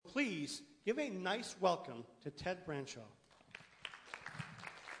Please give a nice welcome to Ted Brancheau.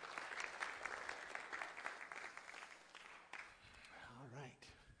 All right.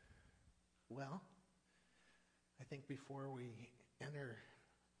 Well, I think before we enter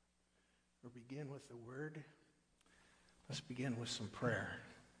or begin with the word, let's begin with some prayer.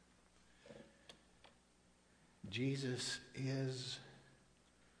 Jesus is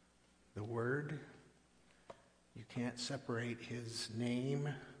the Word. You can't separate his name.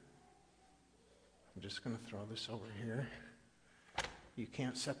 I'm just going to throw this over here. You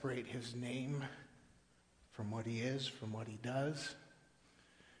can't separate his name from what he is, from what he does.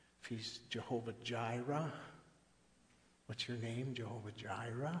 If he's Jehovah Jireh, what's your name? Jehovah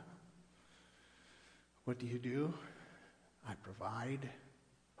Jireh. What do you do? I provide.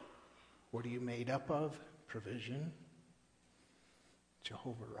 What are you made up of? Provision.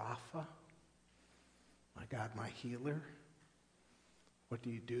 Jehovah Rapha. My God, my healer. What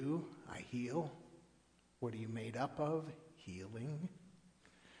do? I heal. What are you made up of? Healing.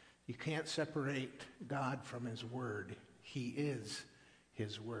 You can't separate God from his word. He is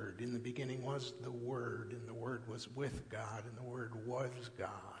his word. In the beginning was the Word, and the Word was with God, and the Word was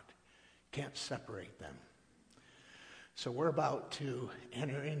God. Can't separate them. So we're about to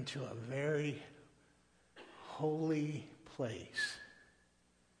enter into a very holy place.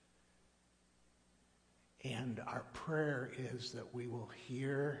 And our prayer is that we will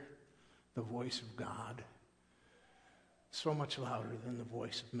hear the voice of God so much louder than the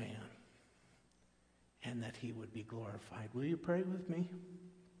voice of man, and that he would be glorified. Will you pray with me?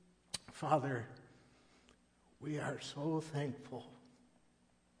 Father, we are so thankful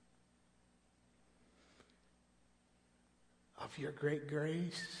of your great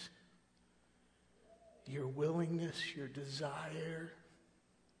grace, your willingness, your desire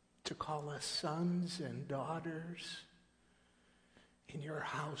to call us sons and daughters in your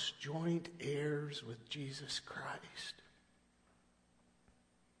house, joint heirs with Jesus Christ.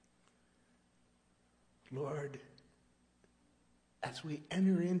 Lord, as we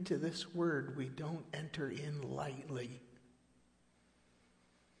enter into this word, we don't enter in lightly,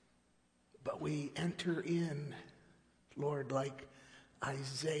 but we enter in, Lord, like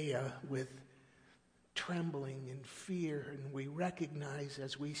Isaiah, with trembling and fear, and we recognize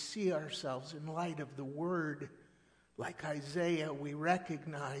as we see ourselves in light of the word, like Isaiah, we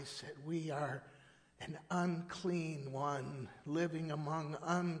recognize that we are an unclean one, living among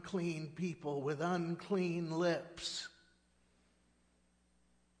unclean people with unclean lips.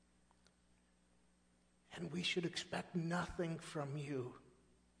 And we should expect nothing from you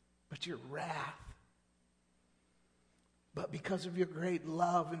but your wrath. But because of your great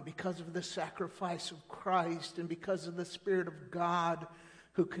love and because of the sacrifice of Christ and because of the Spirit of God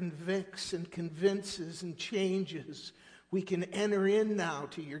who convicts and convinces and changes, we can enter in now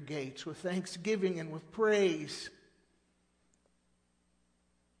to your gates with thanksgiving and with praise.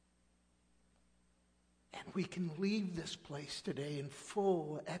 And we can leave this place today in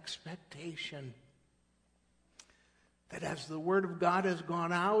full expectation that as the Word of God has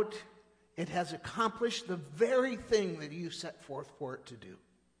gone out, it has accomplished the very thing that you set forth for it to do.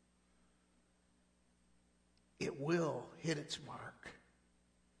 It will hit its mark.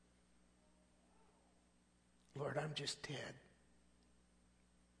 Lord, I'm just Ted.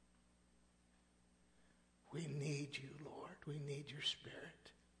 We need you, Lord. We need your Spirit.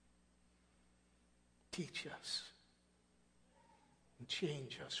 Teach us and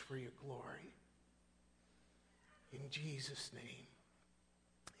change us for your glory. In Jesus' name,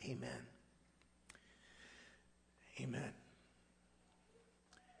 amen. Amen.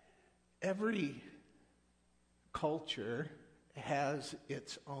 Every culture has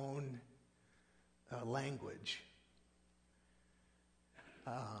its own language.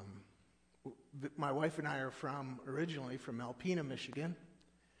 My wife and I are originally from Alpena, Michigan.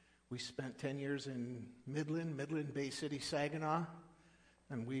 We spent 10 years in Midland, Bay City, Saginaw,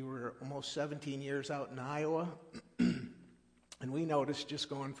 and we were almost 17 years out in Iowa. And we noticed just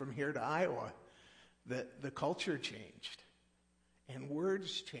going from here to Iowa that the culture changed and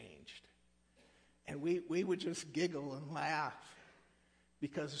words changed. And we would just giggle and laugh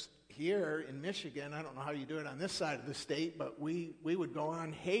because here in Michigan, I don't know how you do it on this side of the state, but we would go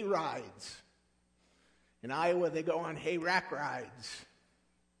on hay rides. In Iowa, they go on hay rack rides.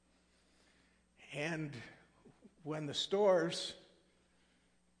 And when the stores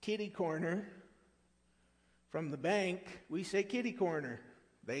kitty corner from the bank, we say kitty corner.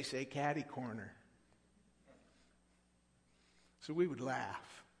 They say catty corner. So we would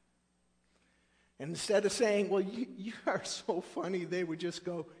laugh. And instead of saying, well, you are so funny, they would just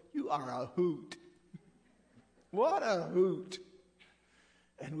go, you are a hoot. What a hoot.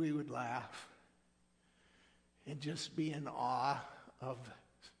 and we would laugh and just be in awe of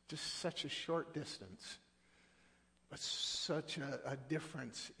just such a short distance, but such a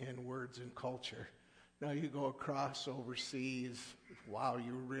difference in words and culture. Now you go across overseas, wow,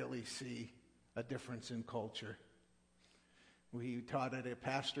 you really see a difference in culture. We taught at a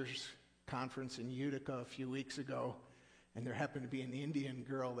pastor's conference in Utica a few weeks ago, and there happened to be an Indian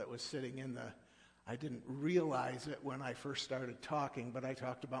girl that was sitting in I didn't realize it when I first started talking, but I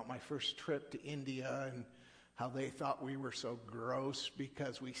talked about my first trip to India and how they thought we were so gross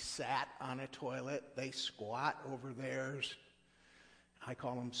because we sat on a toilet. They squat over theirs. I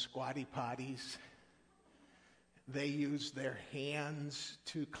call them squatty potties. They use their hands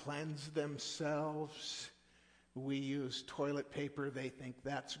to cleanse themselves. We use toilet paper. They think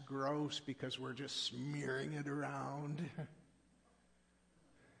that's gross because we're just smearing it around.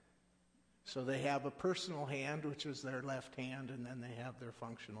 So they have a personal hand, which is their left hand, and then they have their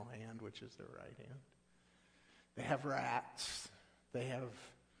functional hand, which is their right hand. They have rats. They have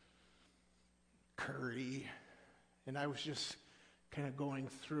curry. And I was just kind of going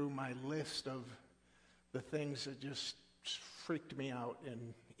through my list of the things that just freaked me out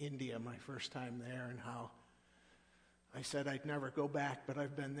in India my first time there, and how I said I'd never go back, but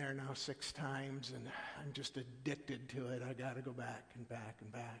I've been there now 6 times, and I'm just addicted to it. I got to go back and back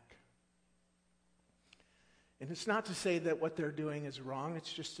and back. And it's not to say that what they're doing is wrong.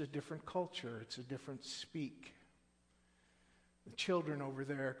 It's just a different culture. It's a different speak. The children over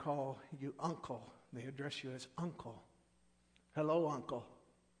there call you uncle. They address you as uncle. Hello, uncle.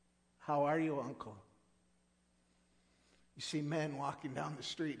 How are you, uncle? You see men walking down the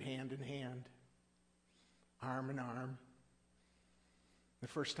street hand in hand, arm in arm. The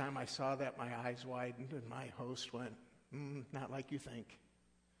first time I saw that, my eyes widened, and my host went, not like you think.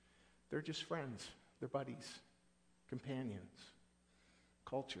 They're just friends. They're buddies, companions.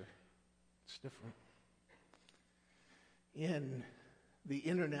 Culture, it's different. In the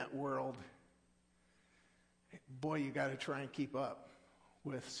internet world, boy, you got to try and keep up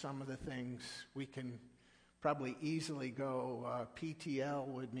with some of the things. We can probably easily go, PTL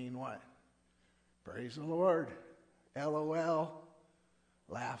would mean what? Praise the Lord. LOL,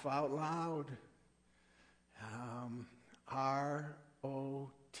 laugh out loud. ROTFL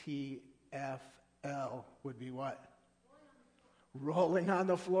would be what? Rolling on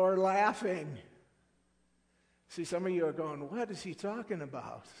the floor laughing. See, some of you are going, what is he talking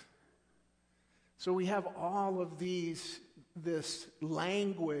about? So we have all of this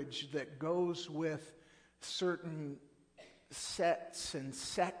language that goes with certain sets and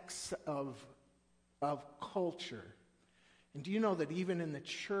sects of culture. And do you know that even in the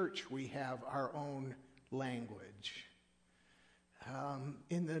church we have our own language?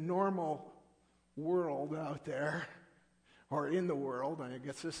 In the normal world out there, or in the world, I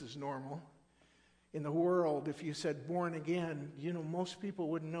guess this is normal. In the world, if you said born again, most people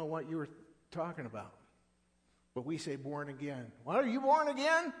wouldn't know what you were talking about. But we say born again. Well, are you born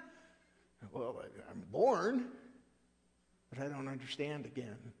again? Well, I'm born, but I don't understand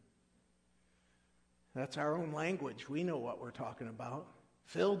again. That's our own language. We know what we're talking about.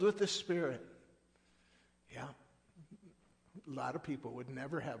 Filled with the Spirit. Yeah. A lot of people would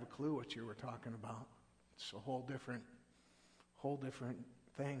never have a clue what you were talking about. It's a whole different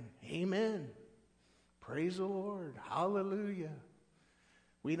thing. Amen. Praise the Lord. Hallelujah.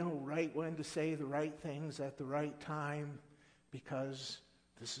 We know right when to say the right things at the right time because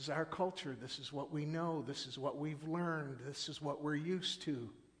this is our culture. This is what we know. This is what we've learned. This is what we're used to.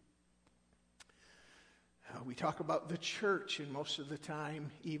 We talk about the church, and most of the time,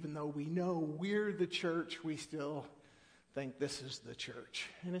 even though we know we're the church, we still think this is the church.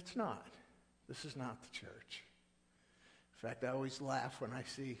 And it's not. This is not the church. In fact, I always laugh when I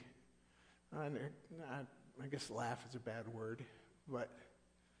see, I guess laugh is a bad word, but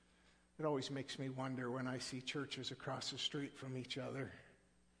it always makes me wonder when I see churches across the street from each other,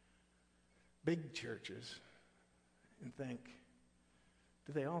 big churches, and think,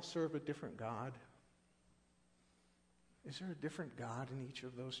 do they all serve a different God? Is there a different God in each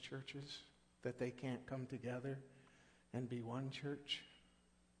of those churches that they can't come together and be one church?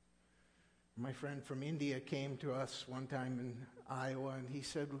 My friend from India came to us one time in Iowa, and he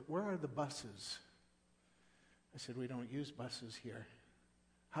said, where are the buses? I said, we don't use buses here.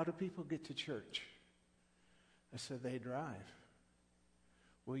 How do people get to church? I said, they drive.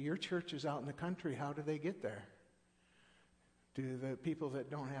 Well, your church is out in the country. How do they get there? Do the people that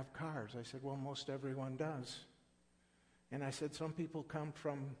don't have cars? I said, well, most everyone does. And I said, some people come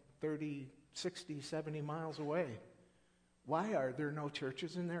from 30, 60, 70 miles away. Why are there no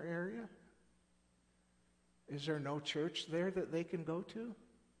churches in their area? Is there no church there that they can go to?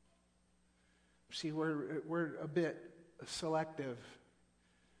 See, we're a bit selective,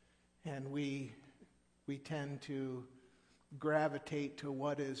 and we tend to gravitate to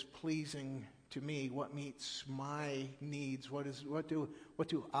what is pleasing to me, what meets my needs, what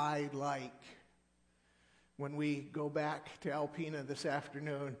do I like. When we go back to Alpena this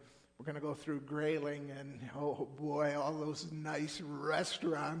afternoon, we're going to go through Grayling, and oh boy, all those nice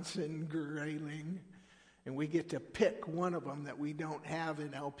restaurants in Grayling, and we get to pick one of them that we don't have in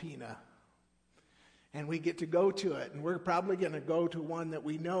Alpena. And we get to go to it, and we're probably going to go to one that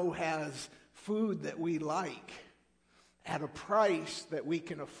we know has food that we like at a price that we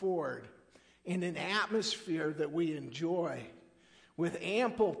can afford, in an atmosphere that we enjoy, with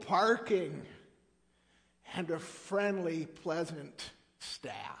ample parking and a friendly, pleasant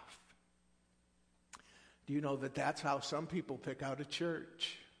staff. Do you know that that's how some people pick out a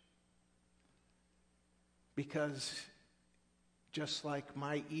church? Because just like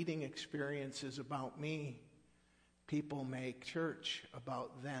my eating experience is about me, people make church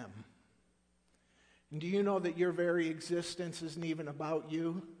about them. And do you know that your very existence isn't even about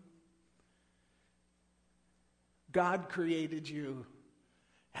you? God created you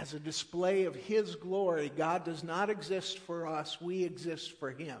as a display of His glory. God does not exist for us, we exist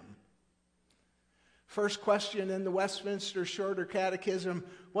for Him. First question in the Westminster Shorter Catechism: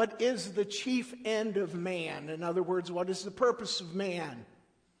 what is the chief end of man? In other words, what is the purpose of man?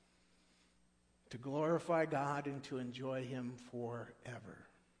 To glorify God and to enjoy Him forever.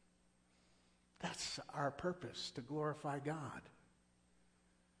 That's our purpose, to glorify God.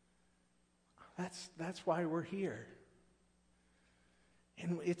 That's why we're here.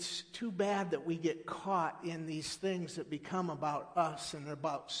 And it's too bad that we get caught in these things that become about us and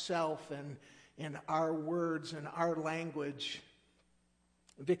about self and our words and our language.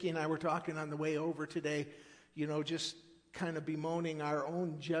 Vicki and I were talking on the way over today, just kind of bemoaning our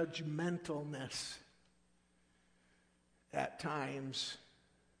own judgmentalness at times.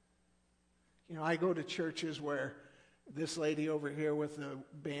 I go to churches where this lady over here with the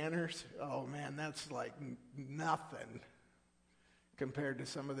banners, oh man, that's like nothing compared to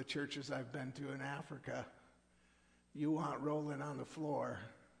some of the churches I've been to in Africa. You want rolling on the floor.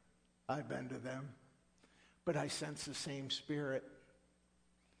 I've been to them. But I sense the same spirit.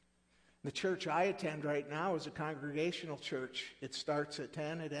 The church I attend right now is a congregational church. It starts at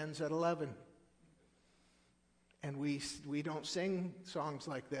 10, it ends at 11. And we don't sing songs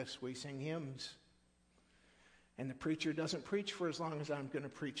like this. We sing hymns. And the preacher doesn't preach for as long as I'm going to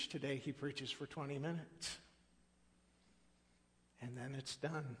preach today. He preaches for 20 minutes. And then it's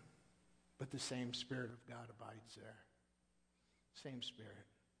done. But the same Spirit of God abides there. Same Spirit.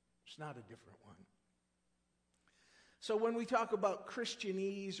 It's not a different one. So when we talk about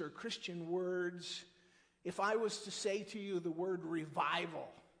Christianese or Christian words, if I was to say to you the word revival,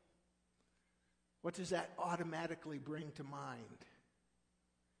 what does that automatically bring to mind?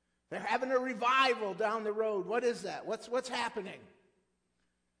 They're having a revival down the road. What is that? What's happening?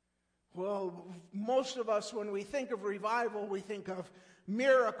 Well, most of us, when we think of revival, we think of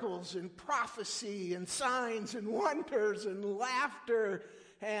miracles and prophecy and signs and wonders and laughter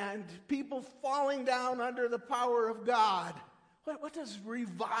and people falling down under the power of God. What does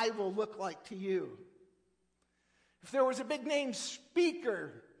revival look like to you? If there was a big name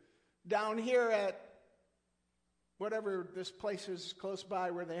speaker down here at whatever this place is close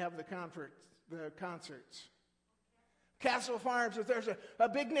by where they have the concerts. Castle Farms, if there's a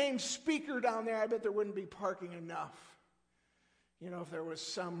big name speaker down there, I bet there wouldn't be parking enough. If there was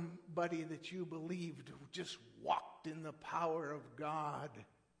somebody that you believed who just walked in the power of God.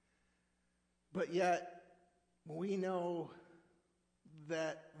 But yet, we know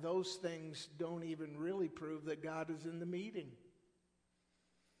that those things don't even really prove that God is in the meeting.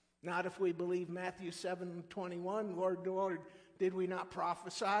 Not if we believe Matthew 7:21, Lord, did we not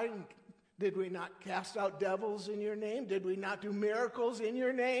prophesy? Did we not cast out devils in your name? Did we not do miracles in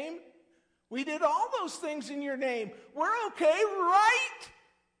your name? We did all those things in your name. We're okay, right?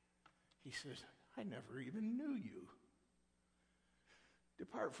 He says, I never even knew you.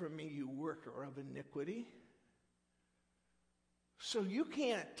 Depart from me, you worker of iniquity. So you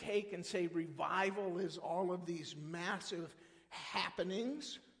can't take and say revival is all of these massive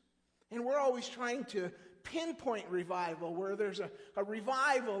happenings. And we're always trying to pinpoint revival, where there's a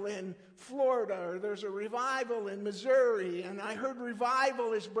revival in Florida, or there's a revival in Missouri, and I heard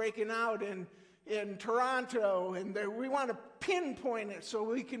revival is breaking out in Toronto, and we want to pinpoint it so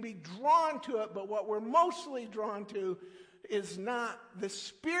we can be drawn to it, but what we're mostly drawn to is not the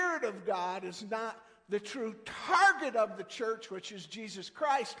Spirit of God, is not the true target of the church, which is Jesus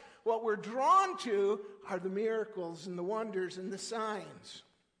Christ. What we're drawn to are the miracles and the wonders and the signs.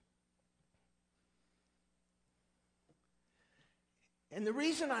 And the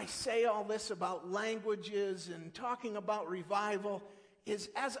reason I say all this about languages and talking about revival is,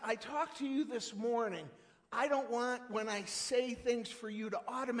 as I talk to you this morning, I don't want, when I say things, for you to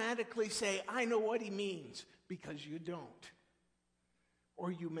automatically say, I know what he means, because you don't.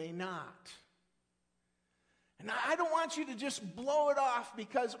 Or you may not. And I don't want you to just blow it off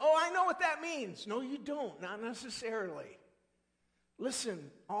because, oh, I know what that means. No, you don't, not necessarily. Listen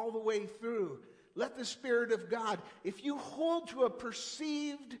all the way through. Let the Spirit of God, if you hold to a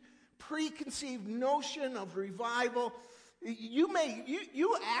preconceived notion of revival, you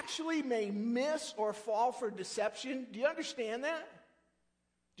actually may miss or fall for deception. Do you understand that?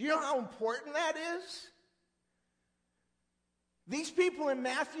 Do you know how important that is? These people in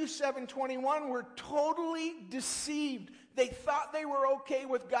Matthew 7:21 were totally deceived. They thought they were okay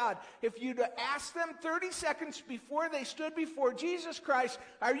with God. If you'd asked them 30 seconds before they stood before Jesus Christ,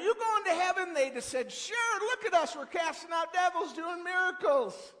 are you going to heaven? They'd have said, sure, look at us. We're casting out devils, doing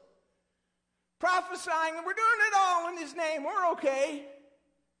miracles, prophesying, and we're doing it all in his name. We're okay.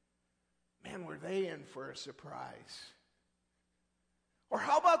 Man, were they in for a surprise. Or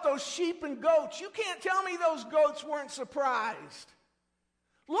how about those sheep and goats? You can't tell me those goats weren't surprised.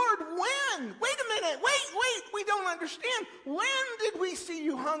 Lord, when? Wait a minute. Wait. We don't understand. When did we see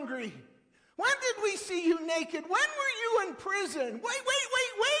you hungry? When did we see you naked? When were you in prison?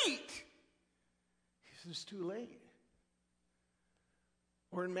 Wait. He says, too late.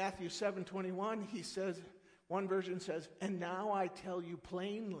 Or in Matthew 7:21, he says, one version says, and now I tell you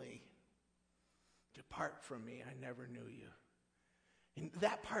plainly, depart from me, I never knew you. And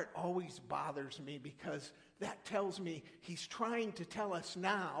that part always bothers me because that tells me he's trying to tell us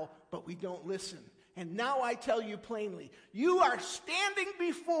now, but we don't listen. And now I tell you plainly, you are standing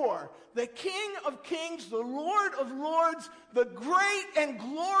before the King of Kings, the Lord of Lords, the great and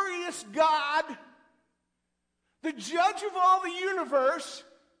glorious God, the judge of all the universe,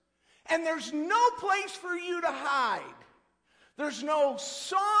 and there's no place for you to hide. There's no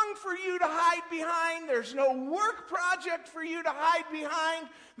song for you to hide behind. There's no work project for you to hide behind.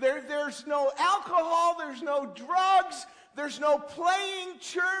 There's no alcohol. There's no drugs. There's no playing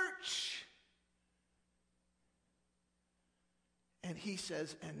church. And he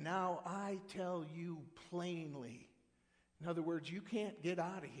says, and now I tell you plainly. In other words, you can't get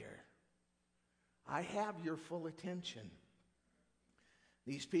out of here. I have your full attention.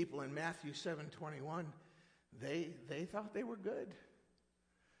 These people in Matthew 7:21, they thought they were good.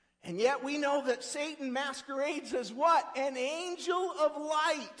 And yet we know that Satan masquerades as what? An angel of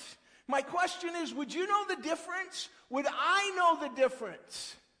light. My question is, would you know the difference? Would I know the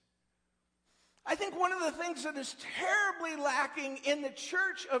difference? I think one of the things that is terribly lacking in the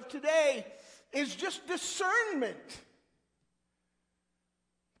church of today is just discernment.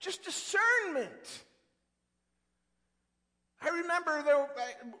 Just discernment. I remember,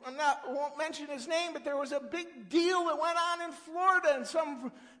 I won't mention his name, but there was a big deal that went on in Florida,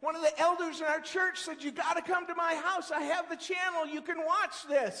 and one of the elders in our church said, you got to come to my house. I have the channel. You can watch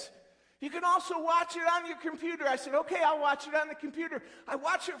this. You can also watch it on your computer. I said, okay, I'll watch it on the computer. I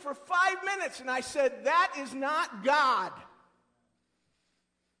watched it for 5 minutes, and I said, that is not God.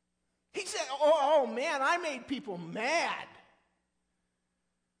 He said, oh man, I made people mad.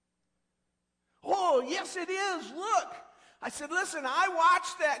 Oh, yes it is. Look. I said, listen, I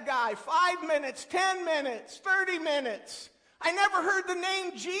watched that guy 5 minutes, 10 minutes, 30 minutes. I never heard the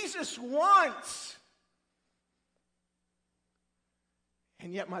name Jesus once.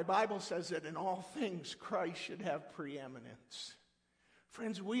 And yet my Bible says that in all things Christ should have preeminence.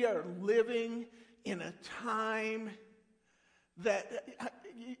 Friends, we are living in a time that,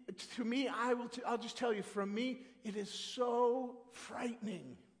 to me, I'll just tell you, from me, it is so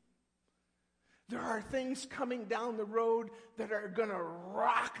frightening. There are things coming down the road that are going to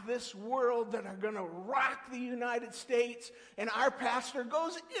rock this world, that are going to rock the United States. And our pastor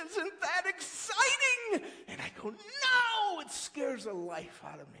goes, isn't that exciting? And I go, no, it scares the life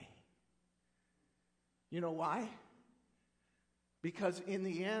out of me. You know why? Because in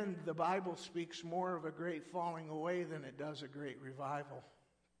the end, the Bible speaks more of a great falling away than it does a great revival.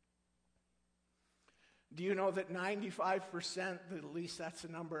 Do you know that 95%, at least that's the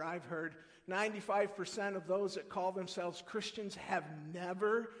number I've heard, 95% of those that call themselves Christians have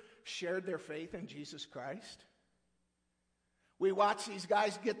never shared their faith in Jesus Christ? We watch these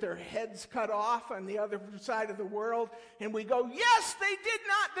guys get their heads cut off on the other side of the world, and we go, yes, they did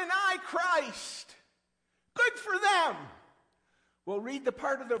not deny Christ. Good for them. Well, read the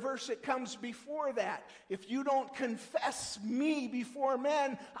part of the verse that comes before that. If you don't confess me before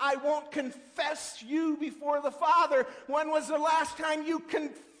men, I won't confess you before the Father. When was the last time you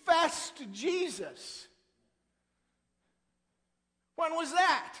confessed Jesus? When was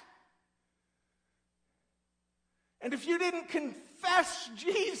that? And if you didn't confess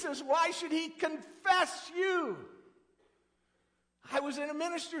Jesus, why should he confess you? I was in a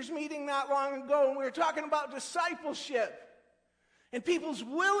minister's meeting not long ago, and we were talking about discipleship and people's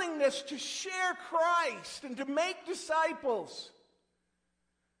willingness to share Christ and to make disciples.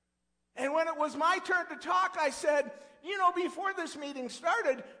 And when it was my turn to talk, I said, you know, before this meeting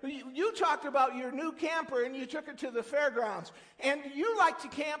started, you talked about your new camper and you took it to the fairgrounds. And you like to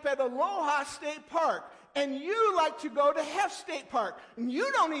camp at Aloha State Park. And you like to go to Hef State Park. And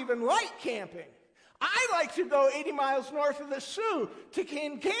you don't even like camping. I like to go 80 miles north of the Sioux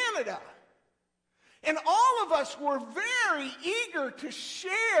in Canada. And all of us were very eager to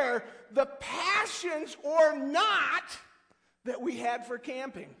share the passions or not that we had for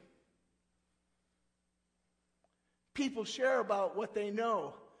camping. People share about what they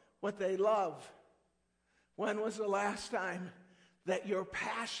know, what they love. When was the last time that your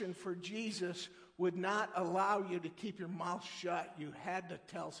passion for Jesus would not allow you to keep your mouth shut? You had to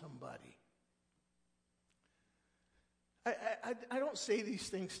tell somebody. I don't say these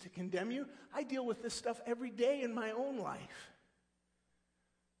things to condemn you. I deal with this stuff every day in my own life.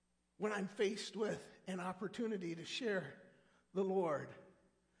 When I'm faced with an opportunity to share the Lord.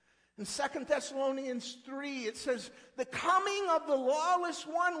 In 2 Thessalonians 3, it says, the coming of the lawless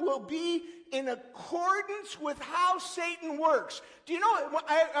one will be in accordance with how Satan works. Do you know,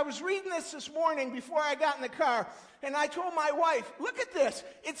 I was reading this morning before I got in the car, and I told my wife, look at this.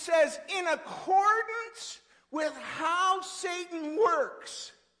 It says, in accordance with how Satan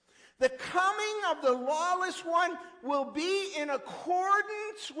works. The coming of the lawless one will be in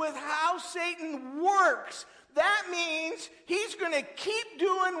accordance with how Satan works. That means he's going to keep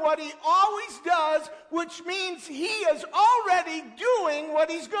doing what he always does, which means he is already doing what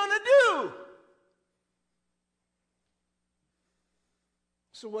he's going to do.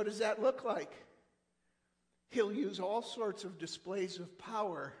 So what does that look like? He'll use all sorts of displays of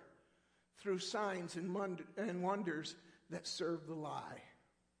power through signs and wonders that serve the lie.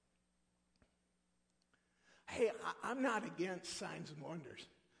 Hey, I'm not against signs and wonders.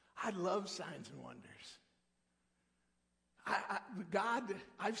 I love signs and wonders.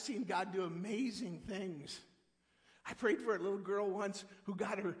 I've seen God do amazing things. I prayed for a little girl once who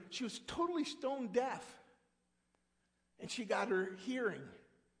she was totally stone deaf. And she got her hearing.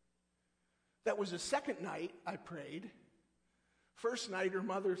 That was the second night I prayed. First night, her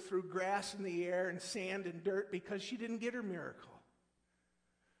mother threw grass in the air and sand and dirt because she didn't get her miracle.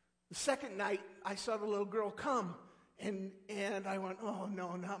 The second night, I saw the little girl come. And I went, oh,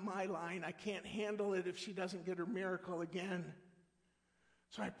 no, not my line. I can't handle it if she doesn't get her miracle again.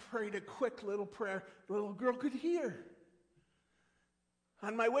 So I prayed a quick little prayer. The little girl could hear.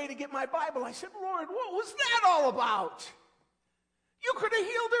 On my way to get my Bible, I said, Lord, what was that all about? You could have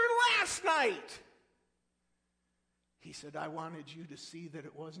healed her last night. He said, I wanted you to see that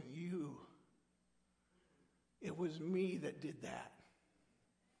it wasn't you. It was me that did that.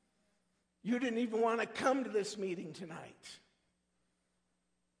 You didn't even want to come to this meeting tonight.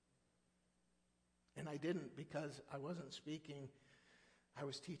 And I didn't because I wasn't speaking. I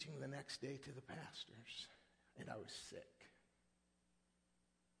was teaching the next day to the pastors, and I was sick.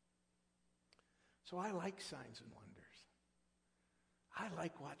 So I like signs and wonders. I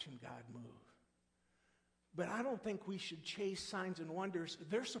like watching God move. But I don't think we should chase signs and wonders.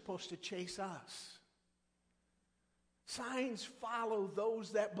 They're supposed to chase us. Signs follow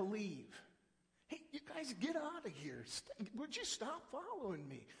those that believe. Hey, you guys, get out of here. Would you stop following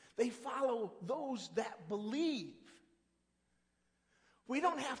me? They follow those that believe. We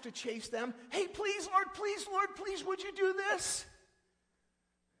don't have to chase them. Hey, please, Lord, please, would you do this?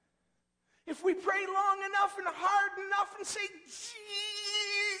 If we pray long enough and hard enough and say,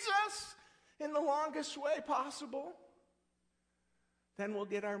 Jesus, in the longest way possible, then we'll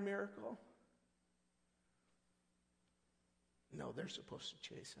get our miracle. No, they're supposed to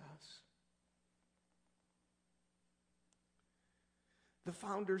chase us. The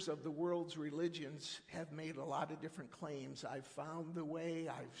founders of the world's religions have made a lot of different claims. I've found the way,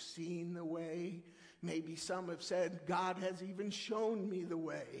 I've seen the way. Maybe some have said, God has even shown me the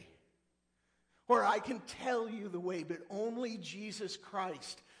way. Or I can tell you the way, but only Jesus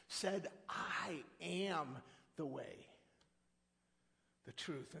Christ said, I am the way, the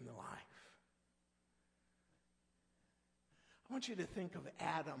truth, and the life. I want you to think of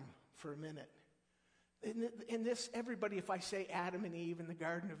Adam for a minute. In this, everybody, if I say Adam and Eve in the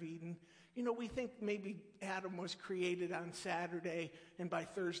Garden of Eden, you know, we think maybe Adam was created on Saturday, and by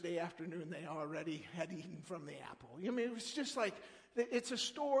Thursday afternoon they already had eaten from the apple. I mean, it was just like it's a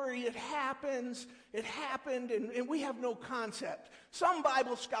story, it happened, and we have no concept. Some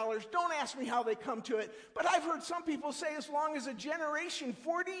Bible scholars, don't ask me how they come to it, but I've heard some people say as long as a generation,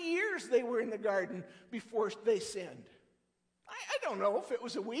 40 years they were in the garden before they sinned. I don't know if it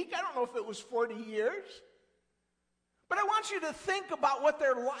was a week, I don't know if it was 40 years. But I want you to think about what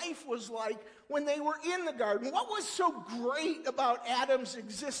their life was like when they were in the garden. What was so great about Adam's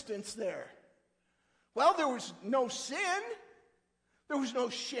existence there? Well, there was no sin. There was no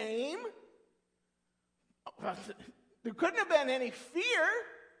shame. There couldn't have been any fear.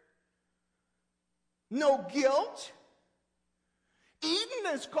 No guilt.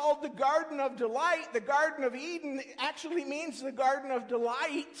 Eden is called the Garden of Delight. The Garden of Eden actually means the Garden of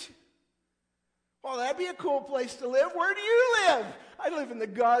Delight. Well, that'd be a cool place to live. Where do you live? I live in the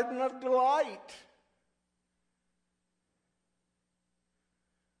Garden of Delight.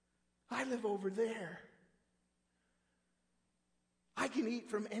 I live over there. I can eat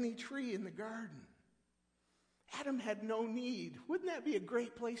from any tree in the garden. Adam had no need. Wouldn't that be a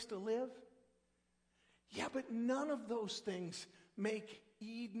great place to live? Yeah, but none of those things make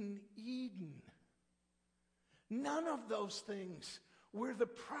Eden Eden. None of those things were the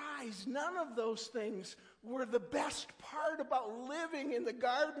prize. None of those things were the best part about living in the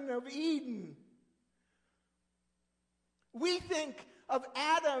Garden of Eden. We think of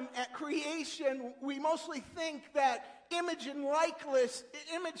Adam at creation, we mostly think that image and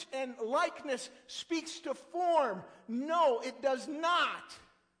likeness speaks to form. No, it does not.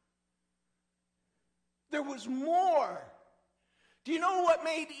 There was more. Do you know what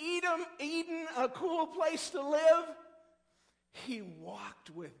made Eden a cool place to live? He walked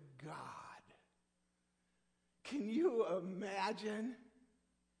with God. Can you imagine?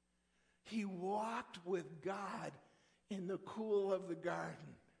 He walked with God in the cool of the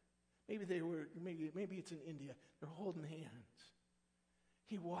garden. Maybe it's in India. They're holding hands.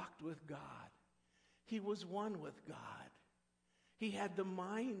 He walked with God. He was one with God. He had the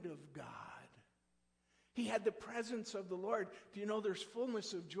mind of God. He had the presence of the Lord. Do you know there's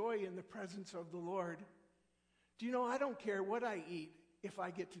fullness of joy in the presence of the Lord? Do you know I don't care what I eat if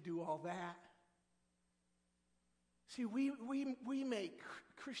I get to do all that? See, we make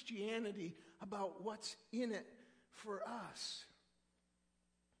Christianity about what's in it for us.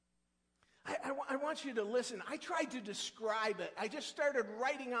 I want you to listen. I tried to describe it. I just started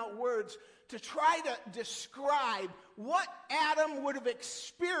writing out words to try to describe what Adam would have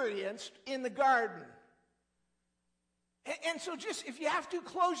experienced in the garden. And so just, if you have to,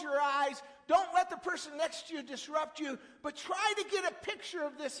 close your eyes. Don't let the person next to you disrupt you, but try to get a picture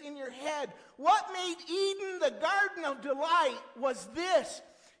of this in your head. What made Eden the Garden of Delight was this.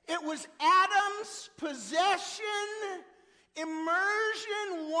 It was Adam's possession,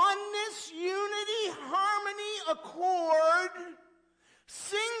 immersion, oneness, unity, harmony, accord,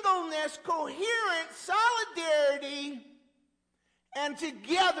 singleness, coherence, solidarity, and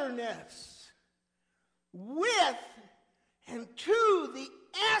togetherness with and to the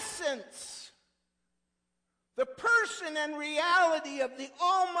essence, the person and reality of the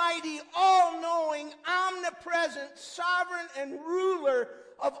almighty, all-knowing, omnipresent, sovereign, and ruler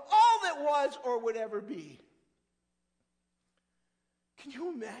of all that was or would ever be. Can you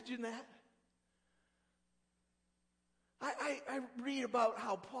imagine that? I read about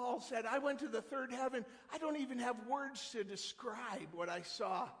how Paul said, I went to the third heaven. I don't even have words to describe what I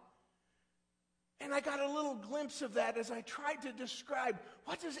saw. And I got a little glimpse of that as I tried to describe,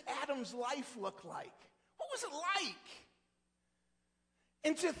 what does Adam's life look like? What was it like?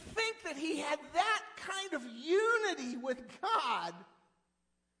 And to think that he had that kind of unity with God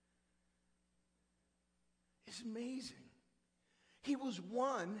is amazing. He was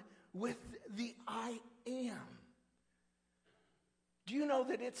one with the I am. Do you know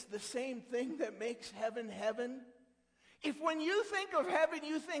that it's the same thing that makes heaven heaven? If when you think of heaven,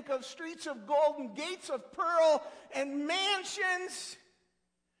 you think of streets of gold and gates of pearl and mansions,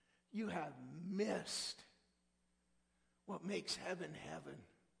 you have missed what makes heaven heaven.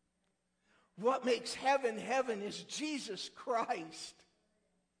 What makes heaven heaven is Jesus Christ.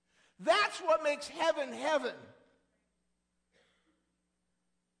 That's what makes heaven heaven.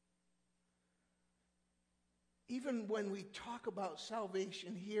 Even when we talk about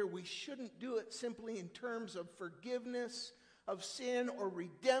salvation here, we shouldn't do it simply in terms of forgiveness of sin or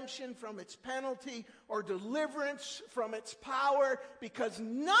redemption from its penalty or deliverance from its power, because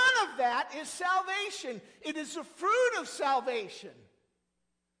none of that is salvation. It is the fruit of salvation.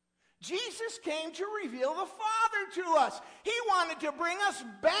 Jesus came to reveal the Father to us. He wanted to bring us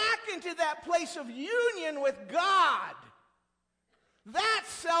back into that place of union with God. That's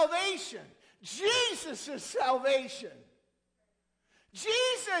salvation. Jesus is salvation.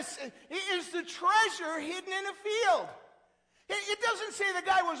 Jesus is the treasure hidden in a field. It doesn't say the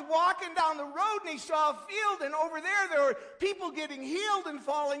guy was walking down the road and he saw a field, and over there were people getting healed and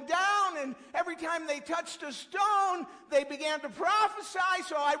falling down, and every time they touched a stone, they began to prophesy.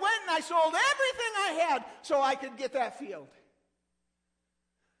 So I went and I sold everything I had so I could get that field.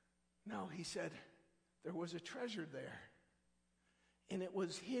 No, he said there was a treasure there, and it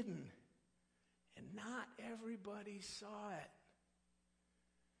was hidden, and not everybody saw it.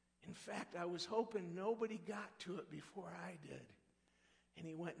 In fact, I was hoping nobody got to it before I did. And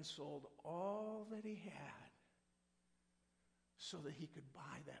he went and sold all that he had so that he could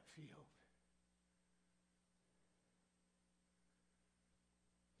buy that field.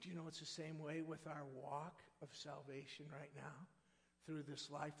 Do you know it's the same way with our walk of salvation right now? Through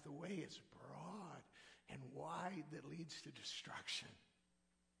this life, the way is broad and wide that leads to destruction.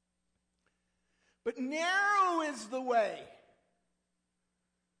 But narrow is the way.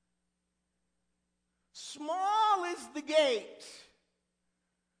 Small is the gate,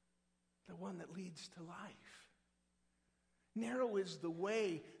 the one that leads to life. Narrow is the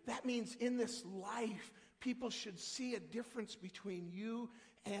way. That means in this life, people should see a difference between you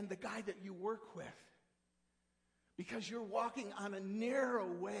and the guy that you work with, because you're walking on a narrow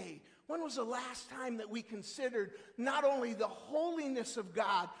way. When was the last time that we considered not only the holiness of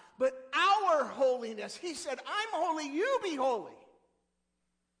God, but our holiness? He said, I'm holy, you be holy.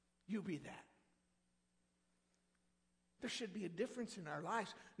 You be that. There should be a difference in our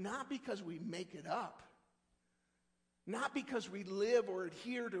lives, not because we make it up, not because we live or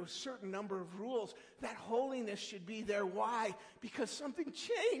adhere to a certain number of rules. That holiness should be there. Why? Because something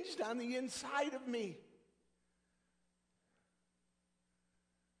changed on the inside of me.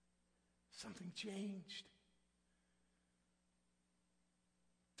 Something changed.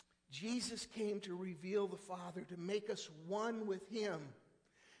 Jesus came to reveal the Father, to make us one with Him.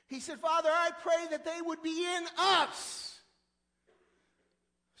 He said, Father, I pray that they would be in us,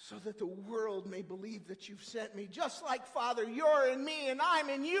 so that the world may believe that you've sent me. Just like, Father, you're in me and I'm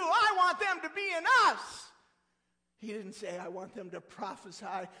in you, I want them to be in us. He didn't say, I want them to prophesy.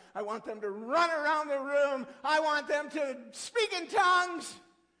 I want them to run around the room. I want them to speak in tongues.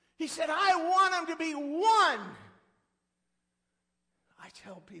 He said, I want them to be one. I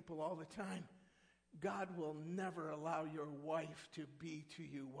tell people all the time, God will never allow your wife to be to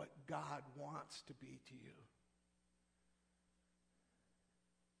you what God wants to be to you.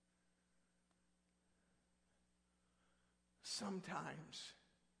 Sometimes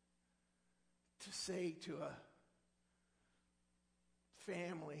to say to a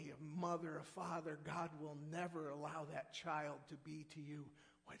family, a mother, a father, God will never allow that child to be to you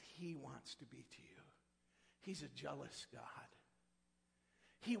what He wants to be to you. He's a jealous God.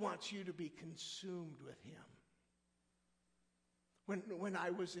 He wants you to be consumed with Him. When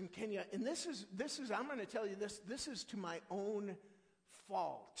I was in Kenya, and this is I'm going to tell you this is to my own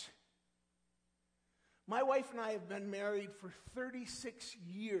fault. My wife and I have been married for 36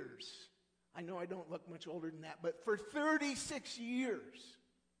 years. I know I don't look much older than that, but for 36 years.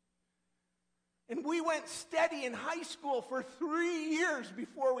 And we went steady in high school for 3 years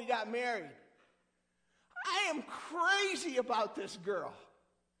before we got married. I am crazy about this girl.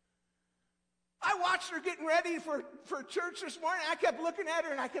 I watched her getting ready for church this morning. I kept looking at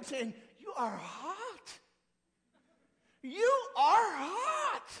her and I kept saying, you are hot. You are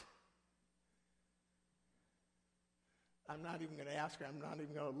hot. I'm not even going to ask her. I'm not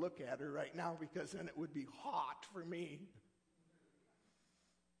even going to look at her right now, because then it would be hot for me.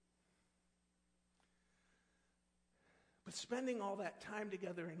 But spending all that time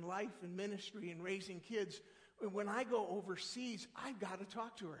together in life and ministry and raising kids, when I go overseas, I've got to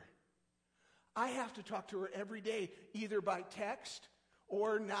talk to her. I have to talk to her every day, either by text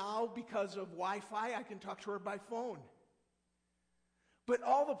or now, because of Wi-Fi, I can talk to her by phone. But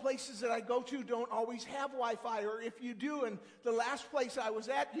all the places that I go to don't always have Wi-Fi, or if you do, and the last place I was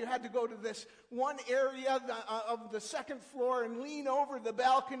at, you had to go to this one area of the second floor and lean over the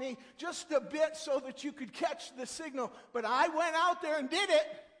balcony just a bit so that you could catch the signal. But I went out there and did it.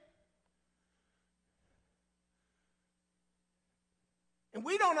 And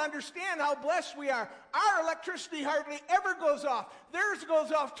we don't understand how blessed we are. Our electricity hardly ever goes off. Theirs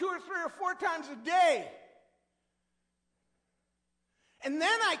goes off 2 or 3 or 4 times a day. And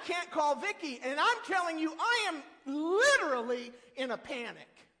then I can't call Vicki, and I'm telling you, I am literally in a panic.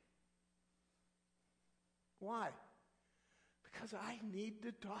 Why? Because I need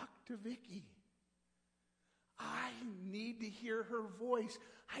to talk to Vicki. I need to hear her voice.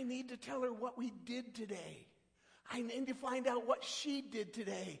 I need to tell her what we did today. I need to find out what she did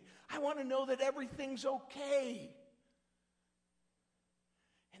today. I want to know that everything's okay.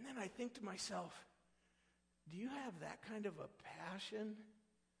 then I think to myself, do you have that kind of a passion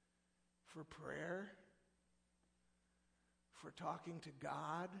for prayer? For talking to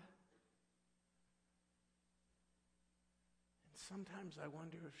God? And sometimes I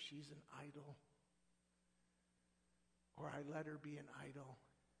wonder if she's an idol, or I let her be an idol.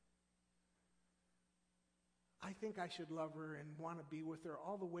 I think I should love her and want to be with her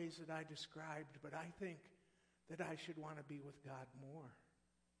all the ways that I described, but I think that I should want to be with God more.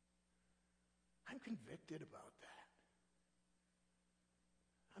 I'm convicted about that.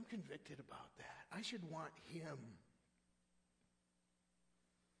 I'm convicted about that. I should want him.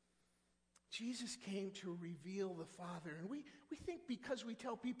 Jesus came to reveal the Father. And we think because we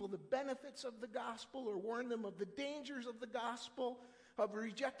tell people the benefits of the gospel or warn them of the dangers of the gospel, of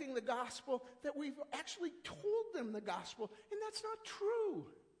rejecting the gospel, that we've actually told them the gospel. And that's not true.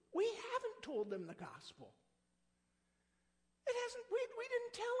 We haven't told them the gospel. We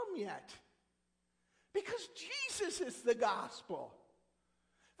didn't tell them yet. Because Jesus is the gospel.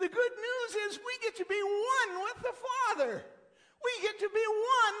 The good news is we get to be one with the Father. We get to be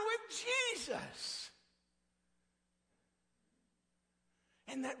one with Jesus.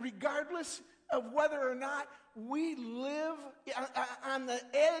 And that regardless of whether or not we live on the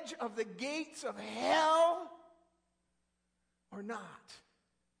edge of the gates of hell or not,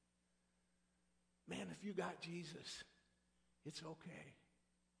 man, if you got Jesus, it's okay.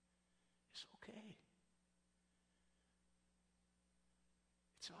 It's okay.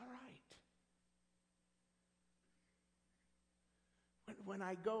 It's all right. When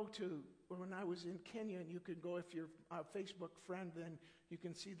I was in Kenya, and you can go, if you're a Facebook friend, then you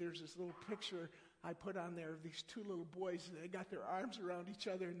can see there's this little picture I put on there of these two little boys. They got their arms around each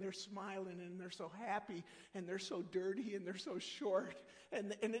other, and they're smiling, and they're so happy, and they're so dirty, and they're so short,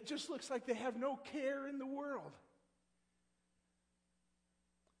 and it just looks like they have no care in the world.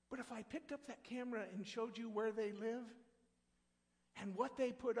 But if I picked up that camera and showed you where they live and what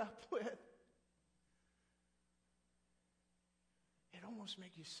they put up with, it almost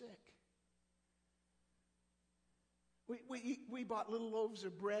make you sick. We bought little loaves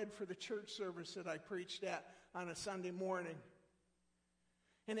of bread for the church service that I preached at on a Sunday morning.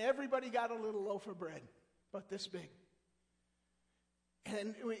 And everybody got a little loaf of bread, about this big.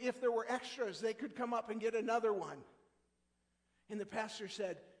 And if there were extras, they could come up and get another one. And the pastor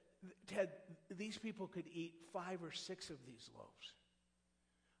said, Ted, these people could eat 5 or 6 of these loaves.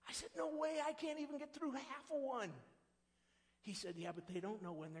 I said, no way, I can't even get through half of one. He said, yeah, but they don't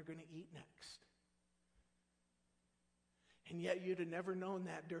know when they're going to eat next. And yet you'd have never known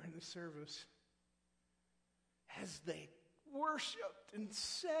that during the service. As they worshiped and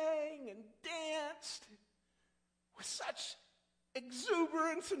sang and danced with such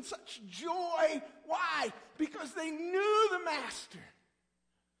exuberance and such joy. Why? Because they knew the Master.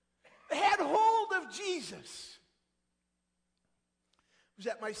 They had hold of Jesus. I was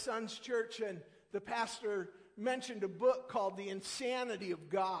at my son's church, and the pastor mentioned a book called The Insanity of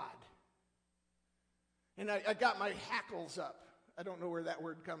God. And I got my hackles up. I don't know where that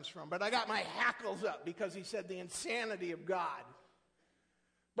word comes from, but I got my hackles up because he said the insanity of God.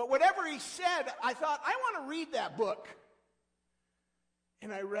 But whatever he said, I thought, I want to read that book.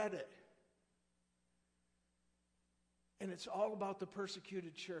 And I read it. And it's all about the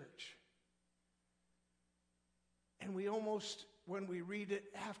persecuted church. And we almost, when we read it,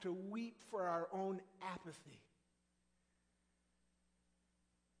 have to weep for our own apathy.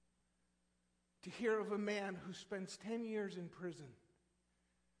 To hear of a man who spends 10 years in prison,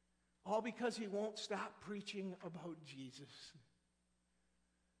 all because he won't stop preaching about Jesus.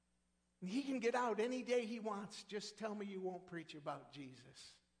 And he can get out any day he wants. Just tell me you won't preach about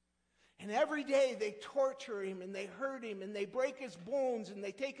Jesus. And every day they torture him and they hurt him and they break his bones and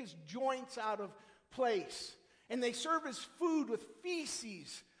they take his joints out of place. And they serve his food with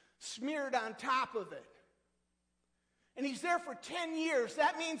feces smeared on top of it. And he's there for 10 years.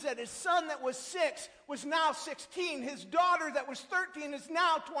 That means that his son that was 6 was now 16. His daughter that was 13 is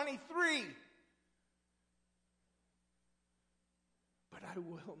now 23. But I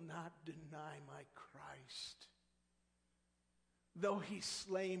will not deny my Christ. Though he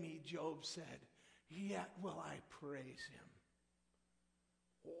slay me, Job said, yet will I praise him.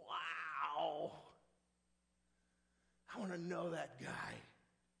 Wow. I want to know that guy.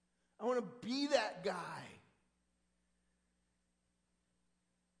 I want to be that guy.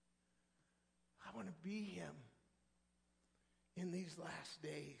 I want to be him in these last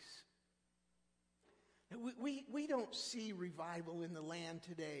days. We don't see revival in the land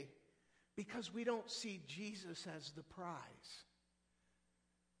today because we don't see Jesus as the prize.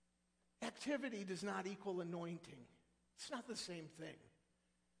 Activity does not equal anointing. It's not the same thing.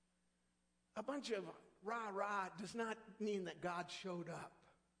 a bunch of rah-rah does not mean that God showed up.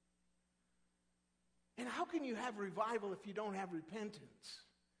 And how can you have revival if you don't have repentance?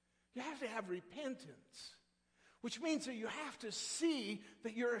 You have to have repentance, which means that you have to see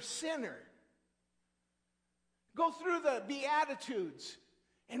that you're a sinner. Go through the Beatitudes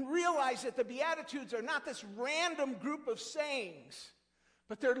and realize that the Beatitudes are not this random group of sayings,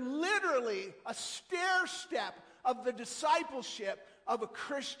 but they're literally a stair step of the discipleship of a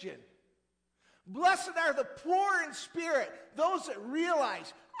Christian. Blessed are the poor in spirit, those that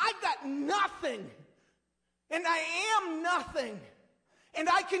realize, I've got nothing, and I am nothing, and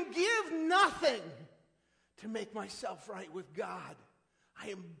I can give nothing to make myself right with God. I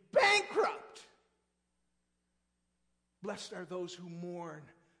am bankrupt. Blessed are those who mourn.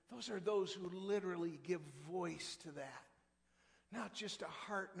 Those are those who literally give voice to that. Not just a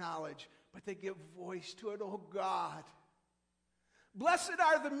heart knowledge, but they give voice to it. Oh God. Blessed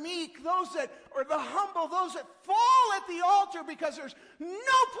are the meek, those that, or the humble, those that fall at the altar because there's no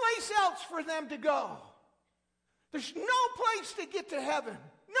place else for them to go. There's no place to get to heaven.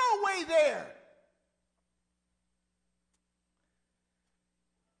 No way there.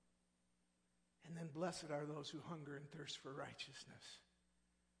 And then blessed are those who hunger and thirst for righteousness.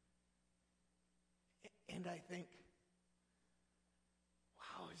 And I think,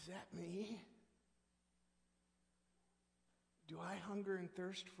 wow, is that me? Do I hunger and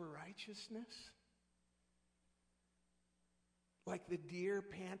thirst for righteousness? Like the deer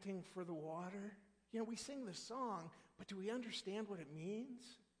panting for the water? You know, we sing the song, but do we understand what it means?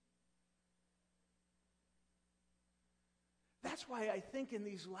 That's why I think in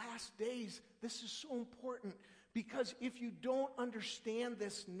these last days, this is so important. Because if you don't understand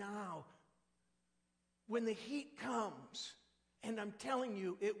this now, when the heat comes, and I'm telling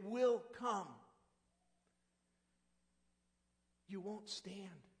you, it will come, you won't stand.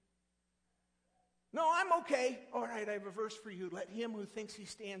 No, I'm okay. All right, I have a verse for you. Let him who thinks he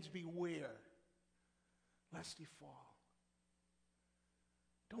stands beware, lest he fall.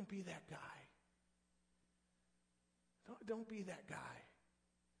 Don't be that guy. Don't be that guy.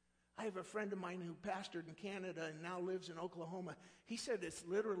 I have a friend of mine who pastored in Canada and now lives in Oklahoma. He said it's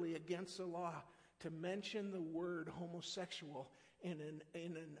literally against the law to mention the word homosexual in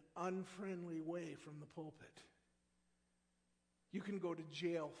an unfriendly way from the pulpit. You can go to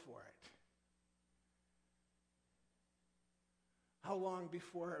jail for it. How long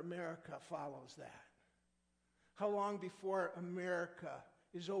before America follows that? How long before America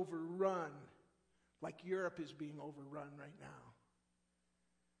is overrun like Europe is being overrun right now?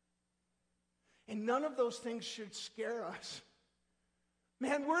 And none of those things should scare us.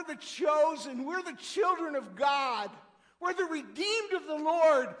 Man, we're the chosen. We're the children of God. We're the redeemed of the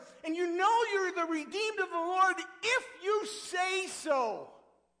Lord. And you know you're the redeemed of the Lord if you say so.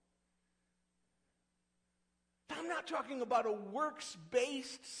 I'm not talking about a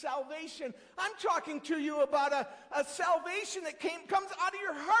works-based salvation. I'm talking to you about a salvation that comes out of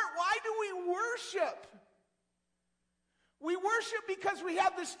your heart. Why do we worship? We worship because we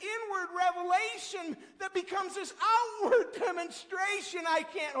have this inward revelation that becomes this outward demonstration. I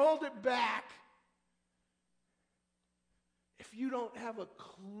can't hold it back. If you don't have a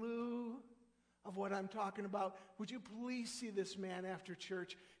clue of what I'm talking about, would you please see this man after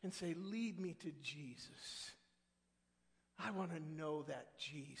church and say, lead me to Jesus. I want to know that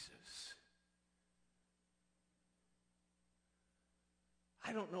Jesus.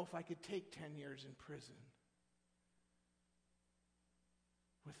 I don't know if I could take 10 years in prison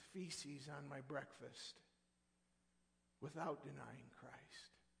with feces on my breakfast without denying Christ.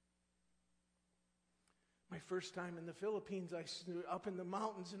 My first time in the Philippines, I stood up in the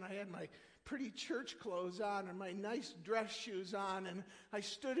mountains and I had my pretty church clothes on and my nice dress shoes on, and I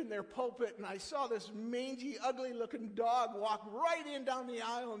stood in their pulpit and I saw this mangy, ugly-looking dog walk right in down the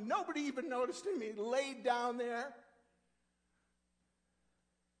aisle, and nobody even noticed him. He laid down there.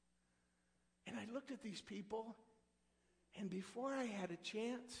 And I looked at these people, and before I had a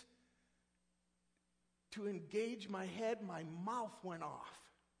chance to engage my head, my mouth went off.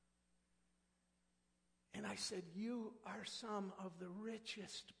 And I said, you are some of the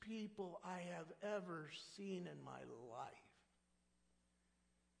richest people I have ever seen in my life.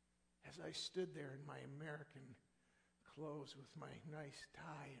 As I stood there in my American clothes with my nice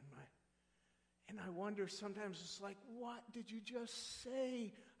tie and I wonder sometimes, it's like, what did you just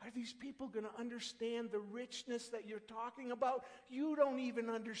say? Are these people going to understand the richness that you're talking about? You don't even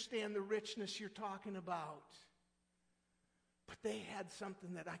understand the richness you're talking about. But they had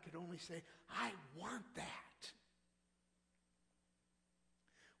something that I could only say, I want that.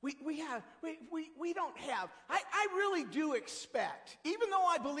 We don't have. I really do expect, even though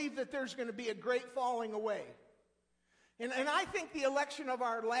I believe that there's going to be a great falling away. And I think the election of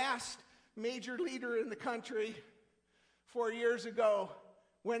our last major leader in the country 4 years ago,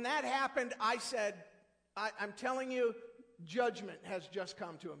 when that happened, I said, I'm telling you, judgment has just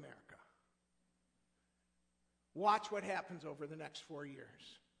come to America. Watch what happens over the next 4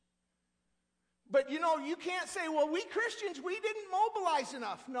 years. But you can't say, well, we Christians, we didn't mobilize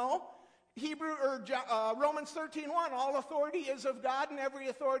enough. No. Romans 13:1, all authority is of God, and every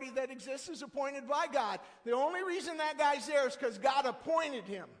authority that exists is appointed by God. The only reason that guy's there is because God appointed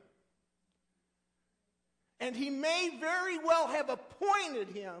him. And he may very well have appointed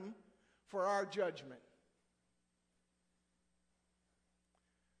him for our judgment.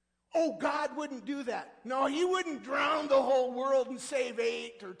 Oh, God wouldn't do that. No, he wouldn't drown the whole world and save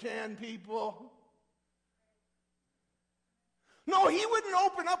 8 or 10 people. No, he wouldn't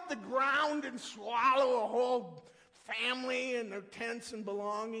open up the ground and swallow a whole family and their tents and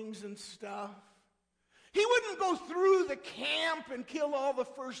belongings and stuff. He wouldn't go through the camp and kill all the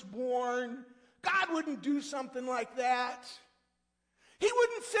firstborn. God wouldn't do something like that. He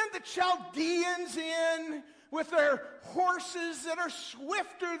wouldn't send the Chaldeans in with their horses that are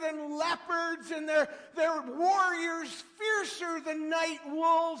swifter than leopards and their warriors fiercer than night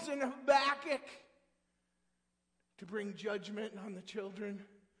wolves in Habakkuk to bring judgment on the children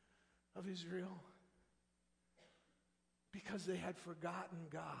of Israel because they had forgotten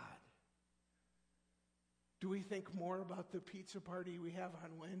God. Do we think more about the pizza party we have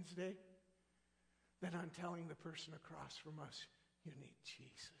on Wednesday than on telling the person across from us, you need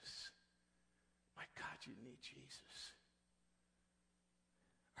Jesus? My God, you need Jesus.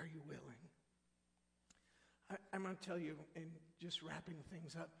 Are you willing? I'm going to tell you, and just wrapping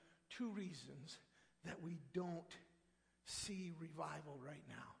things up, 2 reasons that we don't see revival right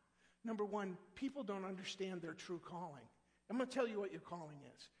now. Number 1, people don't understand their true calling. I'm going to tell you what your calling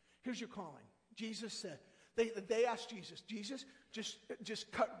is. Here's your calling. Jesus said, they asked Jesus, Jesus,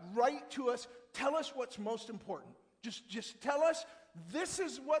 just cut right to us. Tell us what's most important. Just tell us this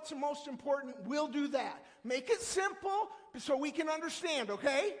is what's most important. We'll do that. Make it simple so we can understand,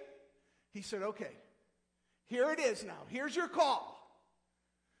 okay? He said, okay, here it is now. Here's your call.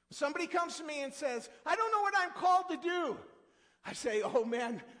 Somebody comes to me and says, I don't know what I'm called to do. I say, oh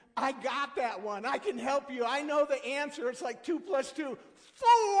man, I got that one. I can help you. I know the answer. It's like 2 + 2, 4.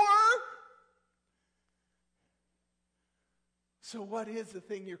 So what is the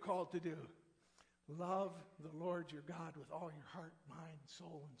thing you're called to do? Love the Lord your God with all your heart, mind,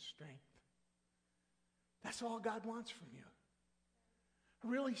 soul, and strength. That's all God wants from you. A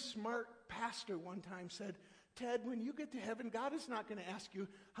really smart pastor one time said, Ted, when you get to heaven, God is not going to ask you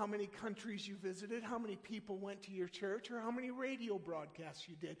how many countries you visited, how many people went to your church, or how many radio broadcasts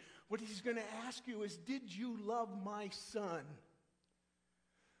you did. What he's going to ask you is, did you love my son?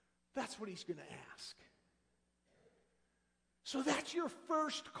 That's what he's going to ask. So that's your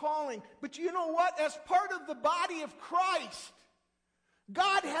first calling. But you know what? As part of the body of Christ,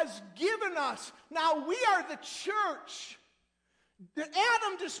 God has given us, now we are the church.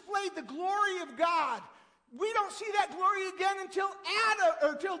 Adam displayed the glory of God. We don't see that glory again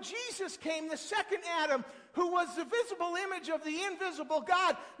until Jesus came, the second Adam, who was the visible image of the invisible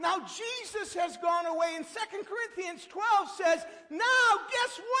God. Now Jesus has gone away, and 2 Corinthians 12 says, now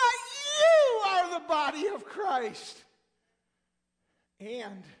guess what? You are the body of Christ.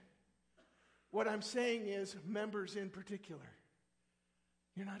 And what I'm saying is, members in particular,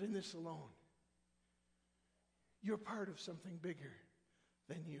 you're not in this alone. You're part of something bigger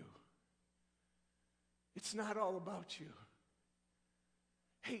than you. It's not all about you.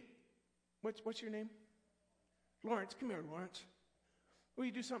 Hey, what's your name? Lawrence, come here, Lawrence. Will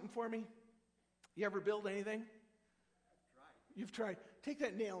you do something for me? You ever build anything? You've tried. Take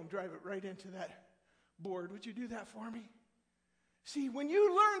that nail and drive it right into that board. Would you do that for me? See, when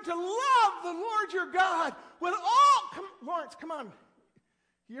you learn to love the Lord your God with all... Lawrence, come on.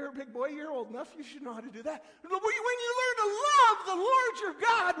 You're a big boy. You're old enough. You should know how to do that. When you learn to love the Lord your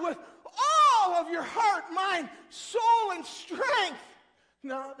God with all of your heart, mind, soul, and strength.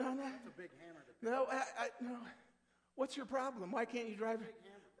 No. That's a big hammer. No. What's your problem? Why can't you drive it?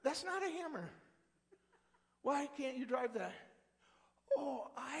 That's not a hammer. Why can't you drive that? Oh,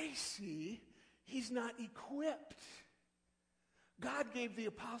 I see. He's not equipped. God gave the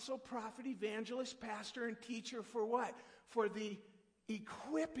apostle, prophet, evangelist, pastor, and teacher for what? For the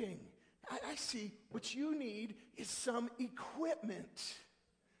equipping. I see what you need is some equipment.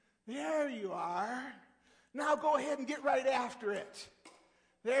 There you are. Now go ahead and get right after it.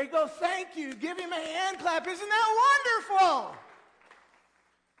 There you go. Thank you. Give him a hand clap. Isn't that wonderful?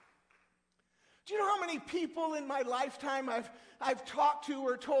 Do you know how many people in my lifetime I've talked to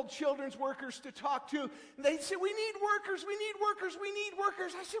or told children's workers to talk to? And they say, we need workers, we need workers, we need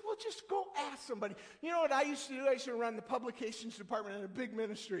workers. I said, well, just go ask somebody. You know what I used to do? I used to run the publications department in a big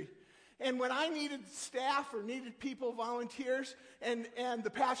ministry. And when I needed staff or needed people, volunteers, and the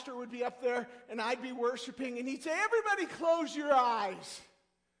pastor would be up there and I'd be worshiping, and he'd say, everybody close your eyes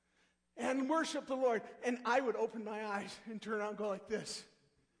and worship the Lord. And I would open my eyes and turn around and go like this.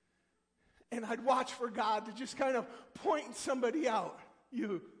 And I'd watch for God to just kind of point somebody out.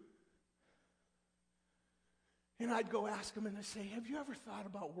 You. And I'd go ask him and I'd say, have you ever thought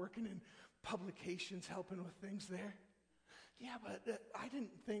about working in publications, helping with things there? Yeah, but I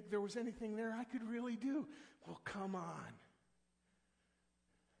didn't think there was anything there I could really do. Well, come on.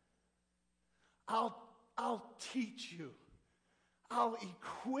 I'll teach you. I'll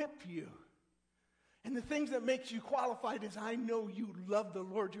equip you. And the things that makes you qualified is I know you love the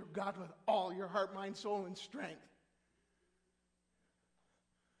Lord your God with all your heart, mind, soul, and strength.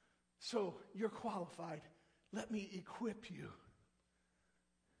 So you're qualified. Let me equip you.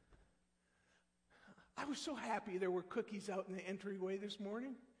 I was so happy there were cookies out in the entryway this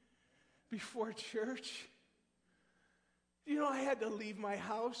morning before church. You know, I had to leave my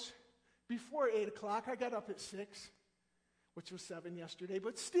house before 8 o'clock. I got up at 6, which was 7 yesterday,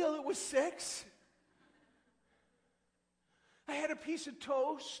 but still it was 6. I had a piece of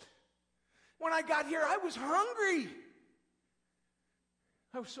toast. When I got here, I was hungry.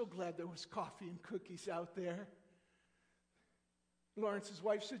 I was so glad there was coffee and cookies out there. Lawrence's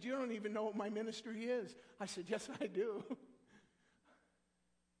wife said, you don't even know what my ministry is. I said, yes, I do.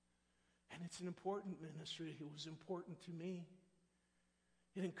 And it's an important ministry. It was important to me.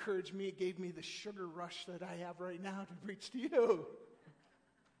 It encouraged me. It gave me the sugar rush that I have right now to preach to you.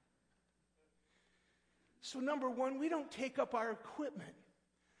 So number one, we don't take up our equipment.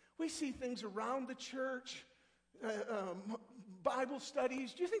 We see things around the church, Bible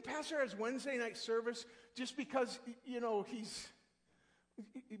studies. Do you think Pastor has Wednesday night service just because, he's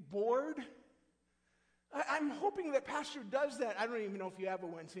bored? I'm hoping that Pastor does that. I don't even know if you have a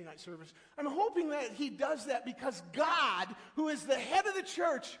Wednesday night service. I'm hoping that he does that because God, who is the head of the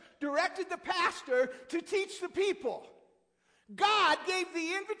church, directed the pastor to teach the people. God gave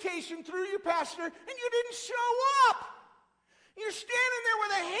the invitation through your pastor, and you didn't show up. You're standing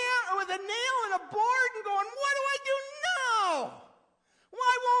there with a nail and a board and going, what do I do now?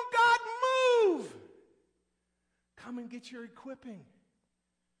 Why won't God move? Come and get your equipping.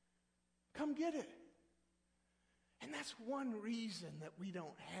 Come get it. And that's one reason that we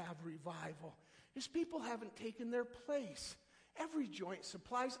don't have revival, is people haven't taken their place. Every joint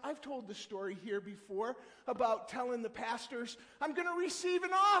supplies. I've told the story here before about telling the pastors, I'm going to receive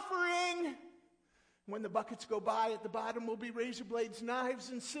an offering. When the buckets go by, at the bottom will be razor blades,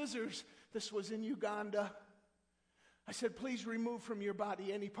 knives, and scissors. This was in Uganda. I said, please remove from your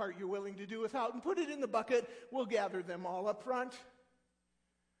body any part you're willing to do without and put it in the bucket. We'll gather them all up front.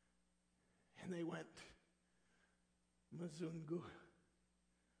 And they went, Mzungu,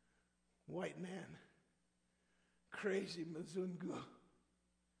 white man. Crazy Mzungu.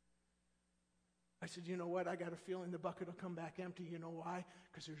 I said, you know what? I got a feeling the bucket will come back empty. You know why?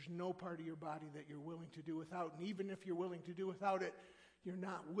 Because there's no part of your body that you're willing to do without. And even if you're willing to do without it, you're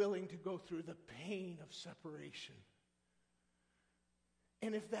not willing to go through the pain of separation.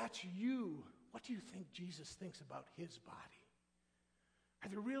 And if that's you, what do you think Jesus thinks about his body? Are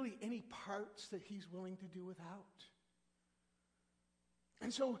there really any parts that he's willing to do without?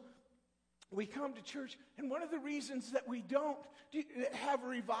 And so we come to church, and one of the reasons that we don't have a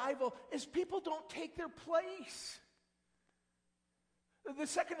revival is people don't take their place. The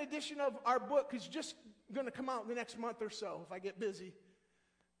second edition of our book is just going to come out in the next month or so if I get busy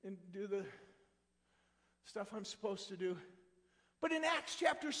and do the stuff I'm supposed to do. But in Acts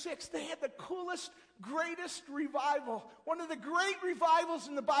chapter 6, they had the coolest, greatest revival. One of the great revivals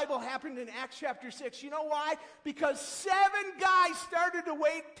in the Bible happened in Acts chapter 6. You know why? Because 7 guys started to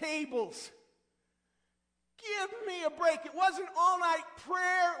wait tables. Give me a break. It wasn't all-night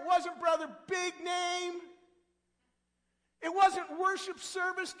prayer. It wasn't Brother Big Name. It wasn't worship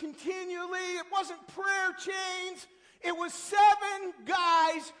service continually. It wasn't prayer chains. It was 7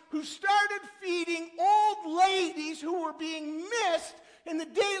 guys who started feeding old ladies who were being missed in the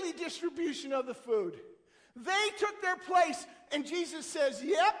daily distribution of the food. They took their place, and Jesus says,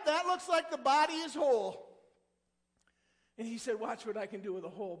 yep, that looks like the body is whole. And he said, watch what I can do with a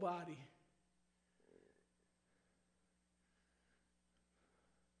whole body.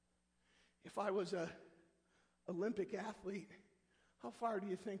 If I was an Olympic athlete, how far do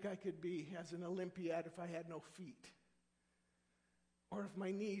you think I could be as an Olympiad if I had no feet? or if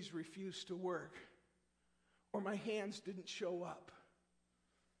my knees refused to work, or my hands didn't show up.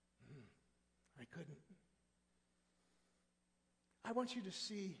 I couldn't. I want you to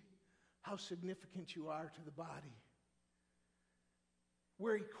see how significant you are to the body.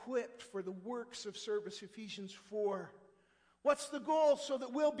 We're equipped for the works of service, Ephesians 4. What's the goal? So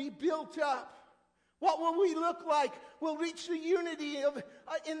that we'll be built up. What will we look like? We'll reach the unity of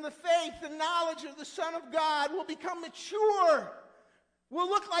in the faith and knowledge of the Son of God. We'll become mature. We'll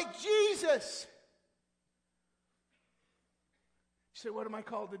look like Jesus. You say, what am I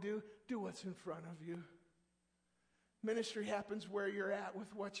called to do? Do what's in front of you. Ministry happens where you're at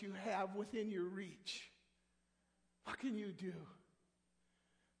with what you have within your reach. What can you do?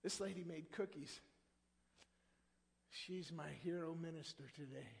 This lady made cookies. She's my hero minister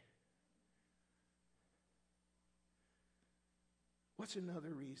today. What's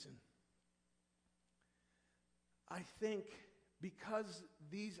another reason? I think because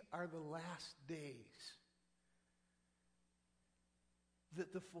these are the last days,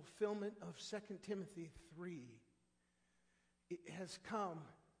 that the fulfillment of 2 Timothy 3 it has come.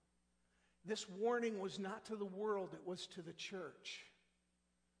 This warning was not to the world, it was to the church.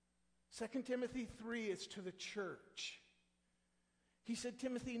 2 Timothy 3 is to the church. He said,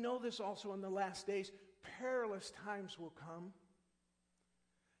 Timothy, know this also in the last days, perilous times will come.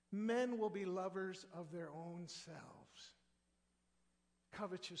 Men will be lovers of their own selves,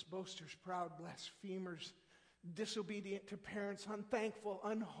 covetous, boasters, proud, blasphemers, disobedient to parents, unthankful,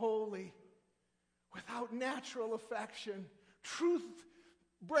 unholy, without natural affection, truth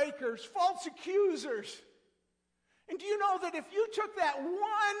breakers, false accusers. And do you know that if you took that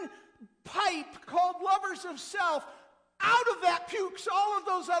one pipe called lovers of self, out of that pukes all of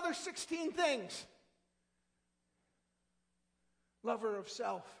those other 16 things? Lover of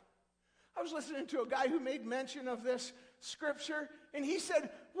self. I was listening to a guy who made mention of this scripture, and he said,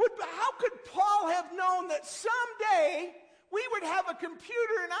 how could Paul have known that someday we would have a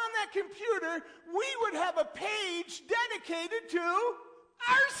computer, and on that computer we would have a page dedicated to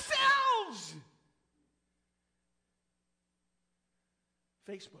ourselves?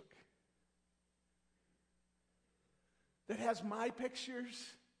 Facebook. That has my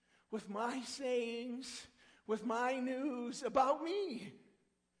pictures, with my sayings, with my news about me.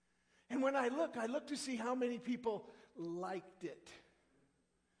 And when I look to see how many people liked it.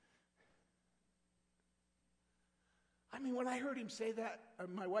 I mean, when I heard him say that,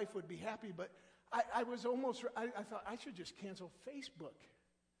 my wife would be happy, but I thought I should just cancel Facebook.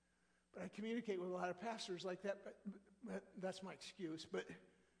 But I communicate with a lot of pastors like that, but that's my excuse. But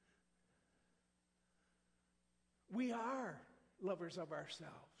we are lovers of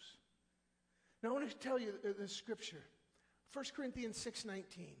ourselves. Now I want to tell you the scripture. 1 Corinthians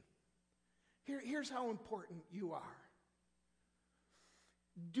 6:19. Here's how important you are.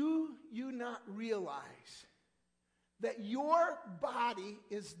 Do you not realize that your body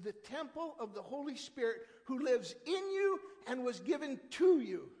is the temple of the Holy Spirit who lives in you and was given to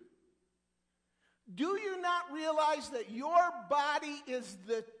you? Do you not realize that your body is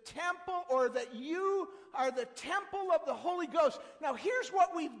the temple, or that you are the temple of the Holy Ghost? Now here's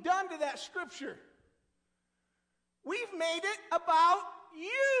what we've done to that scripture. We've made it about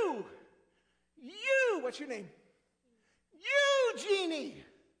you. You, what's your name? You, Jeannie,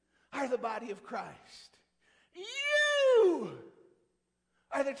 are the body of Christ. You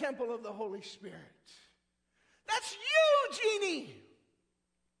are the temple of the Holy Spirit. That's you, Jeannie.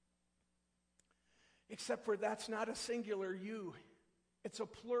 Except for that's not a singular you. It's a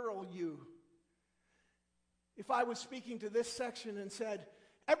plural you. If I was speaking to this section and said,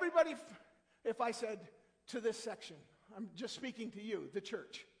 everybody, if I said to this section, I'm just speaking to you, the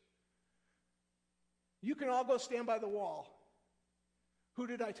church. You can all go stand by the wall. Who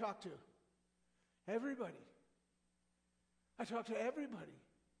did I talk to? Everybody. I talked to everybody.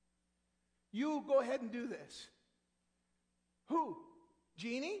 You go ahead and do this. Who?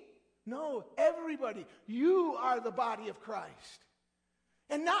 Jeannie? No, everybody. You are the body of Christ.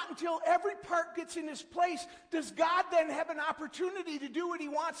 And not until every part gets in its place does God then have an opportunity to do what he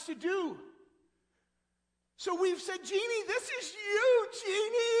wants to do. So we've said, Jeannie, this is you,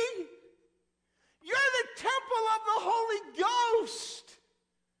 Jeannie. You're the temple of the Holy Ghost.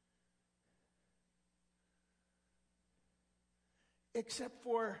 Except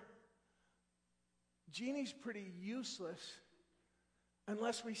for Jeannie's pretty useless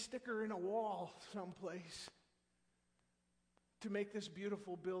unless we stick her in a wall someplace to make this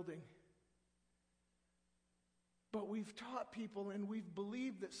beautiful building. But we've taught people and we've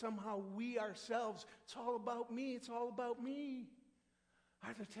believed that somehow we ourselves, it's all about me, it's all about me,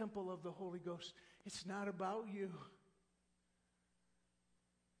 are the temple of the Holy Ghost. It's not about you.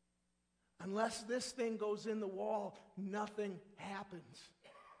 Unless this thing goes in the wall, nothing happens.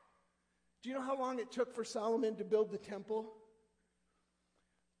 Do you know how long it took for Solomon to build the temple?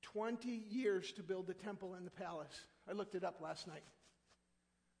 20 years to build the temple and the palace. I looked it up last night.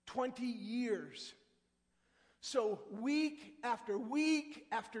 20 years. So week after week,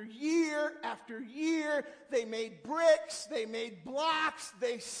 after year, they made bricks, they made blocks,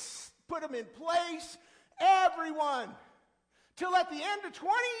 they put them in place, everyone. Till at the end of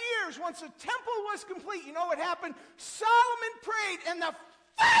 20 years, once the temple was complete, you know what happened? Solomon prayed and the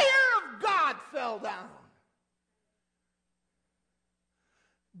fire of God fell down.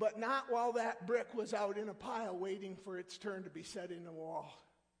 But not while that brick was out in a pile waiting for its turn to be set in the wall.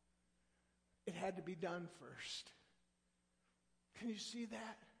 It had to be done first. Can you see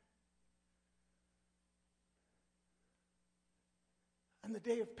that? On the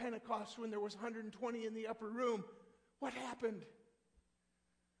day of Pentecost, when there was 120 in the upper room, what happened?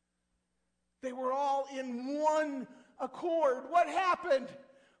 They were all in one accord. What happened?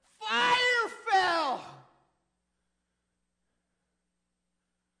 Fire fell.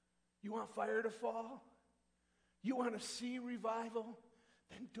 You want fire to fall? You want to see revival?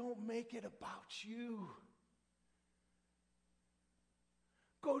 Then don't make it about you.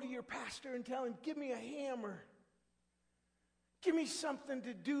 Go to your pastor and tell him, give me a hammer. Give me something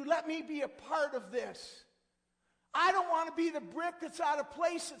to do. Let me be a part of this. I don't want to be the brick that's out of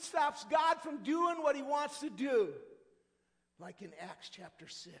place that stops God from doing what he wants to do. Like in Acts chapter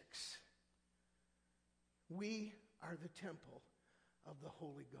 6. We are the temple of the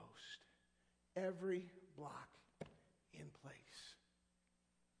Holy Ghost. Every block in place.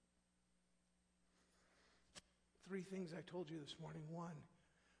 3 things I told you this morning. 1,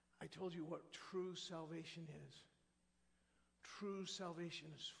 I told you what true salvation is. True salvation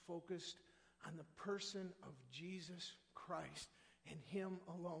is focused on the person of Jesus Christ and him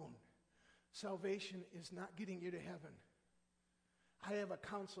alone. Salvation is not getting you to heaven. I have a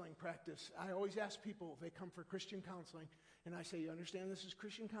counseling practice. I always ask people, they come for Christian counseling, and I say, you understand this is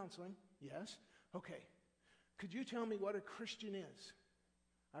Christian counseling? Yes. Okay. Could you tell me what a Christian is?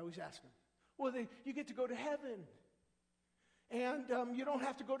 I always ask them. Well, you get to go to heaven. And you don't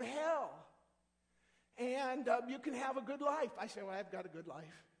have to go to hell. And you can have a good life. I say, well, I've got a good life.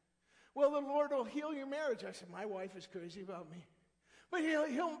 Well, the Lord will heal your marriage. I said, my wife is crazy about me. But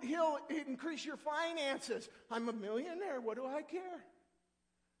he'll increase your finances. I'm a millionaire. What do I care?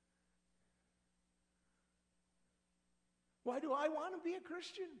 Why do I want to be a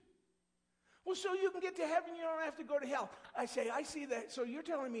Christian? Well, so you can get to heaven, you don't have to go to hell. I say, I see that. So you're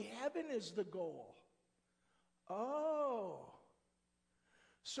telling me heaven is the goal. Oh.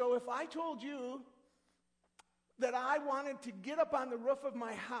 So if I told you that I wanted to get up on the roof of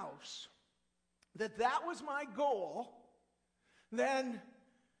my house, that was my goal, then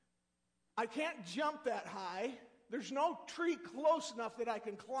I can't jump that high. There's no tree close enough that I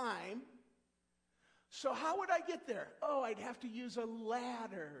can climb. So how would I get there? Oh, I'd have to use a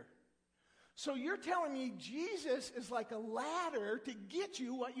ladder. So you're telling me Jesus is like a ladder to get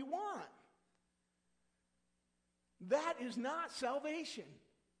you what you want. That is not salvation.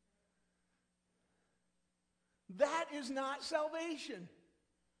 That is not salvation.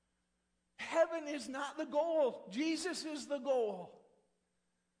 Heaven is not the goal. Jesus is the goal.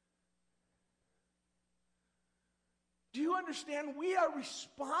 Do you understand? We are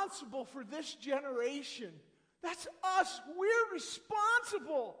responsible for this generation. That's us. We're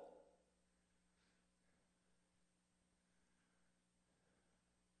responsible.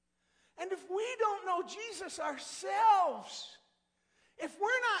 And if we don't know Jesus ourselves, if we're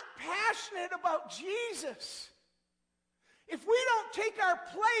not passionate about Jesus, if we don't take our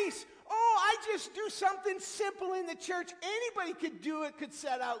place, I just do something simple in the church. Anybody could do it, could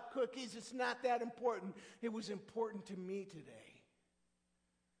set out cookies. It's not that important. It was important to me today.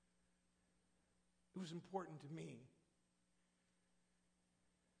 It was important to me.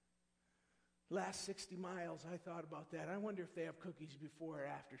 Last 60 miles, I thought about that. I wonder if they have cookies before or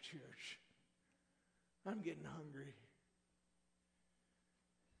after church. I'm getting hungry.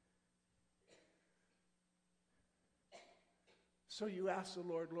 So you ask the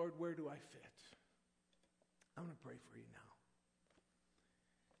Lord, Lord, where do I fit? I'm going to pray for you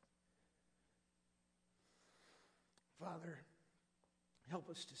now. Father, help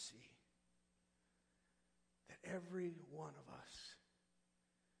us to see that every one of us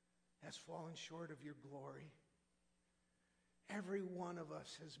has fallen short of your glory. Every one of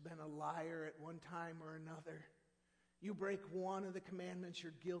us has been a liar at one time or another. You break one of the commandments,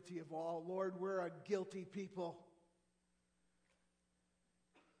 you're guilty of all. Lord, we're a guilty people.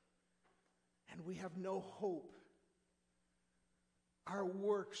 And we have no hope Our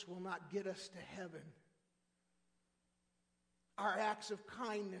works will not get us to heaven. Our acts of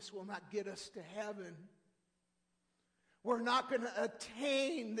kindness will not get us to heaven. We're not going to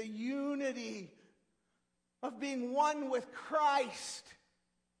attain the unity of being one with Christ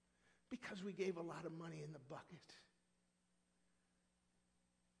because we gave a lot of money in the bucket.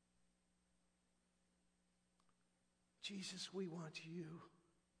 Jesus, we want you.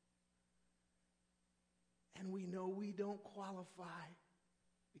 And we know we don't qualify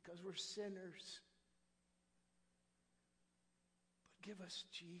because we're sinners. But give us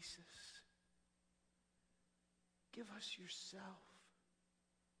Jesus. Give us yourself.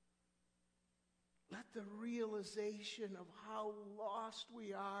 Let the realization of how lost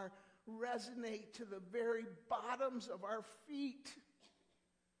we are resonate to the very bottoms of our feet.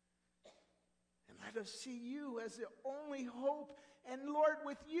 And let us see you as the only hope. And Lord,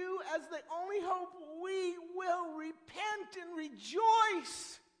 with you as the only hope, we will repent and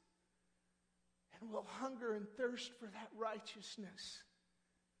rejoice. And we'll hunger and thirst for that righteousness.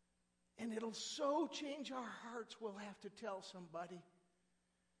 And it'll so change our hearts, we'll have to tell somebody.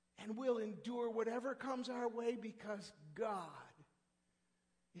 And we'll endure whatever comes our way because God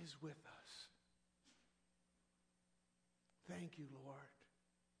is with us. Thank you, Lord.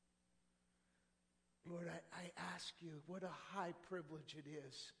 Lord, I ask you, what a high privilege it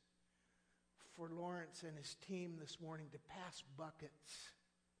is for Lawrence and his team this morning to pass buckets.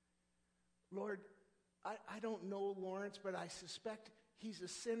 Lord, I don't know Lawrence, but I suspect he's a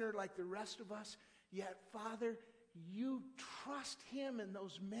sinner like the rest of us. Yet, Father, you trust him and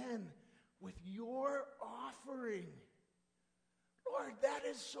those men with your offering. Lord, that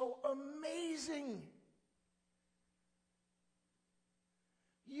is so amazing.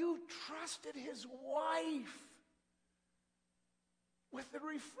 You trusted his wife with the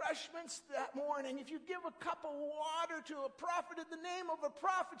refreshments that morning. If you give a cup of water to a prophet in the name of a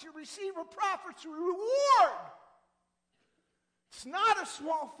prophet, you receive a prophet's reward. It's not a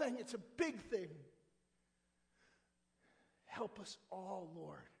small thing, it's a big thing. Help us all,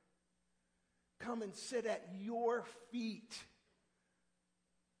 Lord. Come and sit at your feet.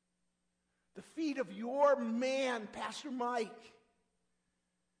 The feet of your man, Pastor Mike.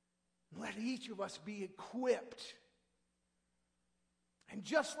 Let each of us be equipped. And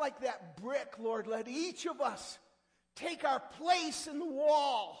just like that brick, Lord, let each of us take our place in the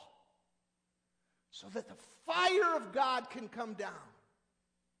wall so that the fire of God can come down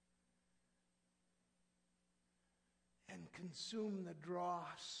and consume the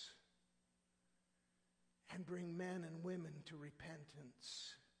dross and bring men and women to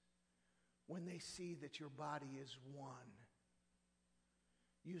repentance when they see that your body is one.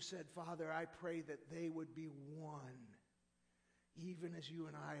 You said, Father, I pray that they would be one, even as you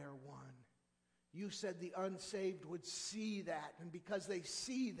and I are one. You said the unsaved would see that, and because they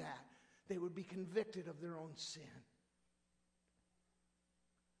see that, they would be convicted of their own sin.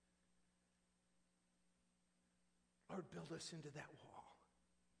 Lord, build us into that wall.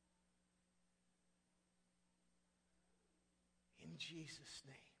 In Jesus'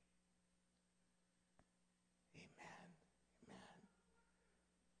 name.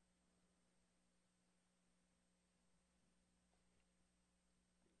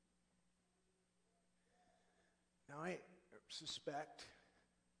 Now, I suspect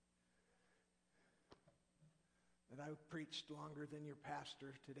that I've preached longer than your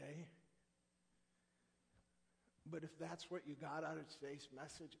pastor today. But if that's what you got out of today's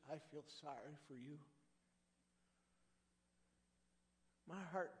message, I feel sorry for you. My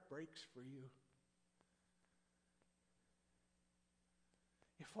heart breaks for you.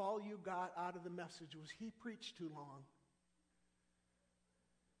 If all you got out of the message was he preached too long,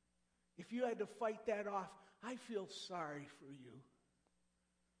 if you had to fight that off, I feel sorry for you.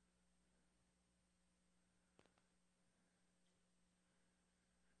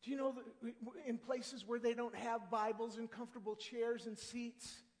 Do you know that in places where they don't have Bibles and comfortable chairs and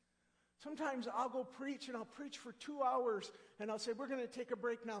seats, sometimes I'll go preach and I'll preach for 2 hours and I'll say, we're going to take a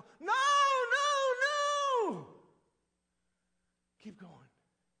break now. No! Keep going.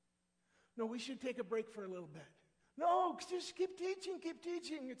 No, we should take a break for a little bit. No, just keep teaching.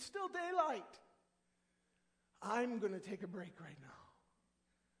 It's still daylight. I'm going to take a break right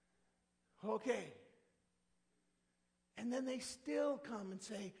now. Okay. And then they still come and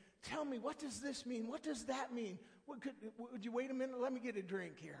say, tell me, what does this mean? What does that mean? Would you wait a minute? Let me get a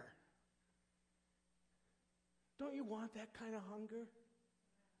drink here. Don't you want that kind of hunger?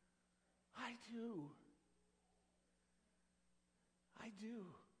 I do. I do.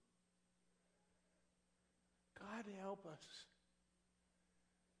 God help us.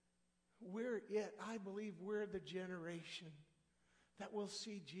 We're it. I believe we're the generation that we'll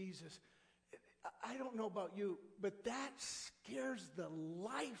see Jesus. I don't know about you, but that scares the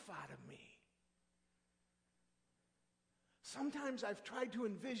life out of me. Sometimes I've tried to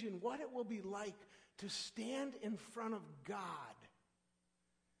envision what it will be like to stand in front of God.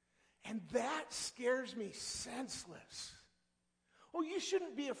 And that scares me senseless. Oh, you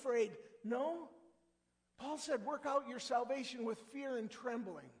shouldn't be afraid. No. Paul said, work out your salvation with fear and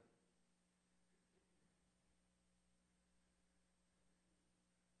trembling.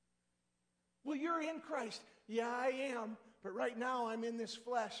 Well, you're in Christ. Yeah, I am. But right now I'm in this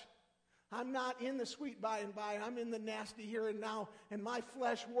flesh. I'm not in the sweet by and by. I'm in the nasty here and now. And my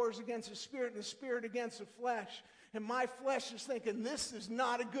flesh wars against the spirit and the spirit against the flesh. And my flesh is thinking, this is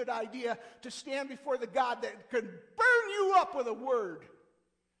not a good idea to stand before the God that can burn you up with a word.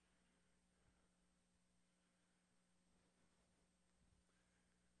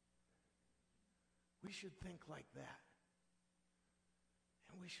 We should think like that.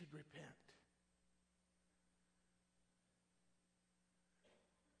 And we should repent.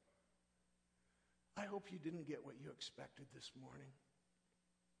 I hope you didn't get what you expected this morning.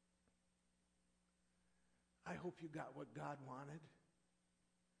 I hope you got what God wanted.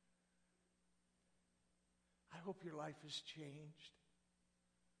 I hope your life has changed.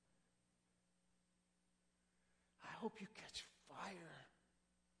 I hope you catch fire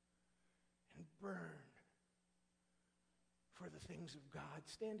and burn for the things of God.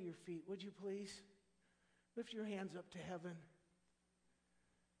 Stand to your feet, would you please? Lift your hands up to heaven.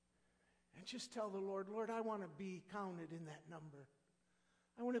 And just tell the Lord, Lord, I want to be counted in that number.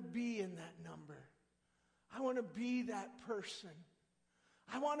 I want to be in that number. I want to be that person.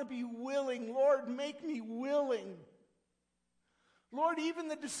 I want to be willing. Lord, make me willing. Lord, even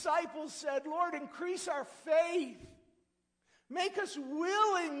the disciples said, Lord, increase our faith. Make us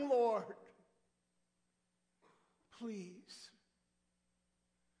willing, Lord. Please.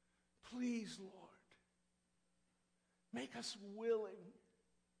 Please, Lord. Make us willing.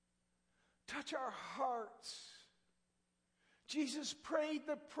 Touch our hearts. Jesus prayed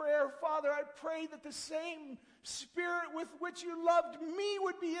the prayer, Father, I pray that the same Spirit with which you loved me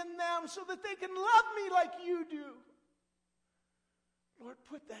would be in them so that they can love me like you do. Lord,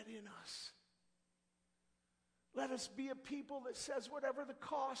 put that in us. Let us be a people that says whatever the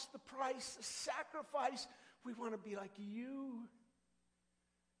cost, the price, the sacrifice, we want to be like you.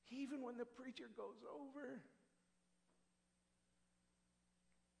 Even when the preacher goes over.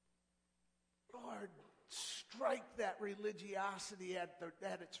 Lord, strike that religiosity at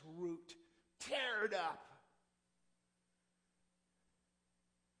its root. Tear it up.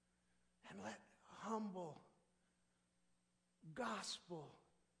 And let humble, gospel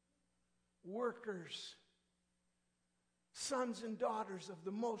workers, sons and daughters of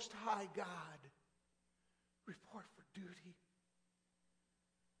the Most High God, report for duty.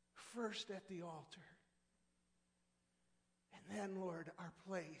 First at the altar. And then, Lord, our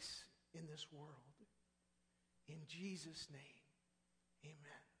place in this world. In Jesus' name,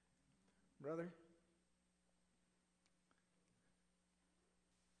 amen. Brother?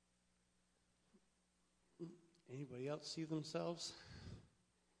 Anybody else see themselves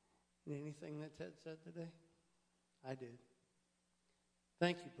in anything that Ted said today? I did.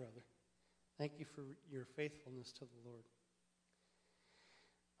 Thank you, brother. Thank you for your faithfulness to the Lord.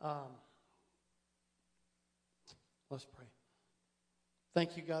 Let's pray.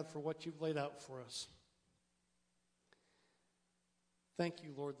 Thank you, God, for what you've laid out for us. Thank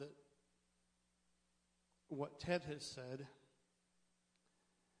you, Lord, that what Ted has said,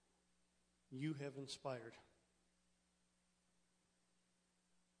 you have inspired.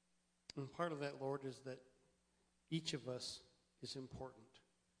 And part of that, Lord, is that each of us is important.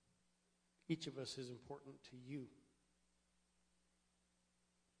 Each of us is important to you.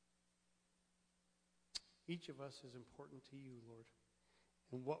 Each of us is important to you, Lord.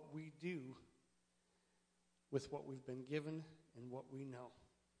 And what we do with what we've been given and what we know.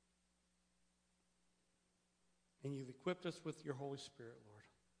 And you've equipped us with your Holy Spirit, Lord.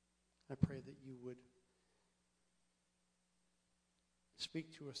 I pray that you would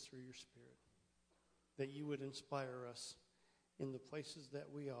speak to us through your Spirit. That you would inspire us in the places that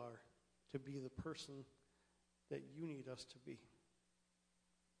we are to be the person that you need us to be.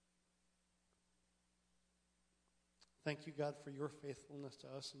 Thank you, God, for your faithfulness to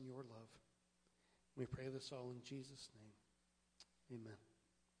us and your love. We pray this all in Jesus' name. Amen.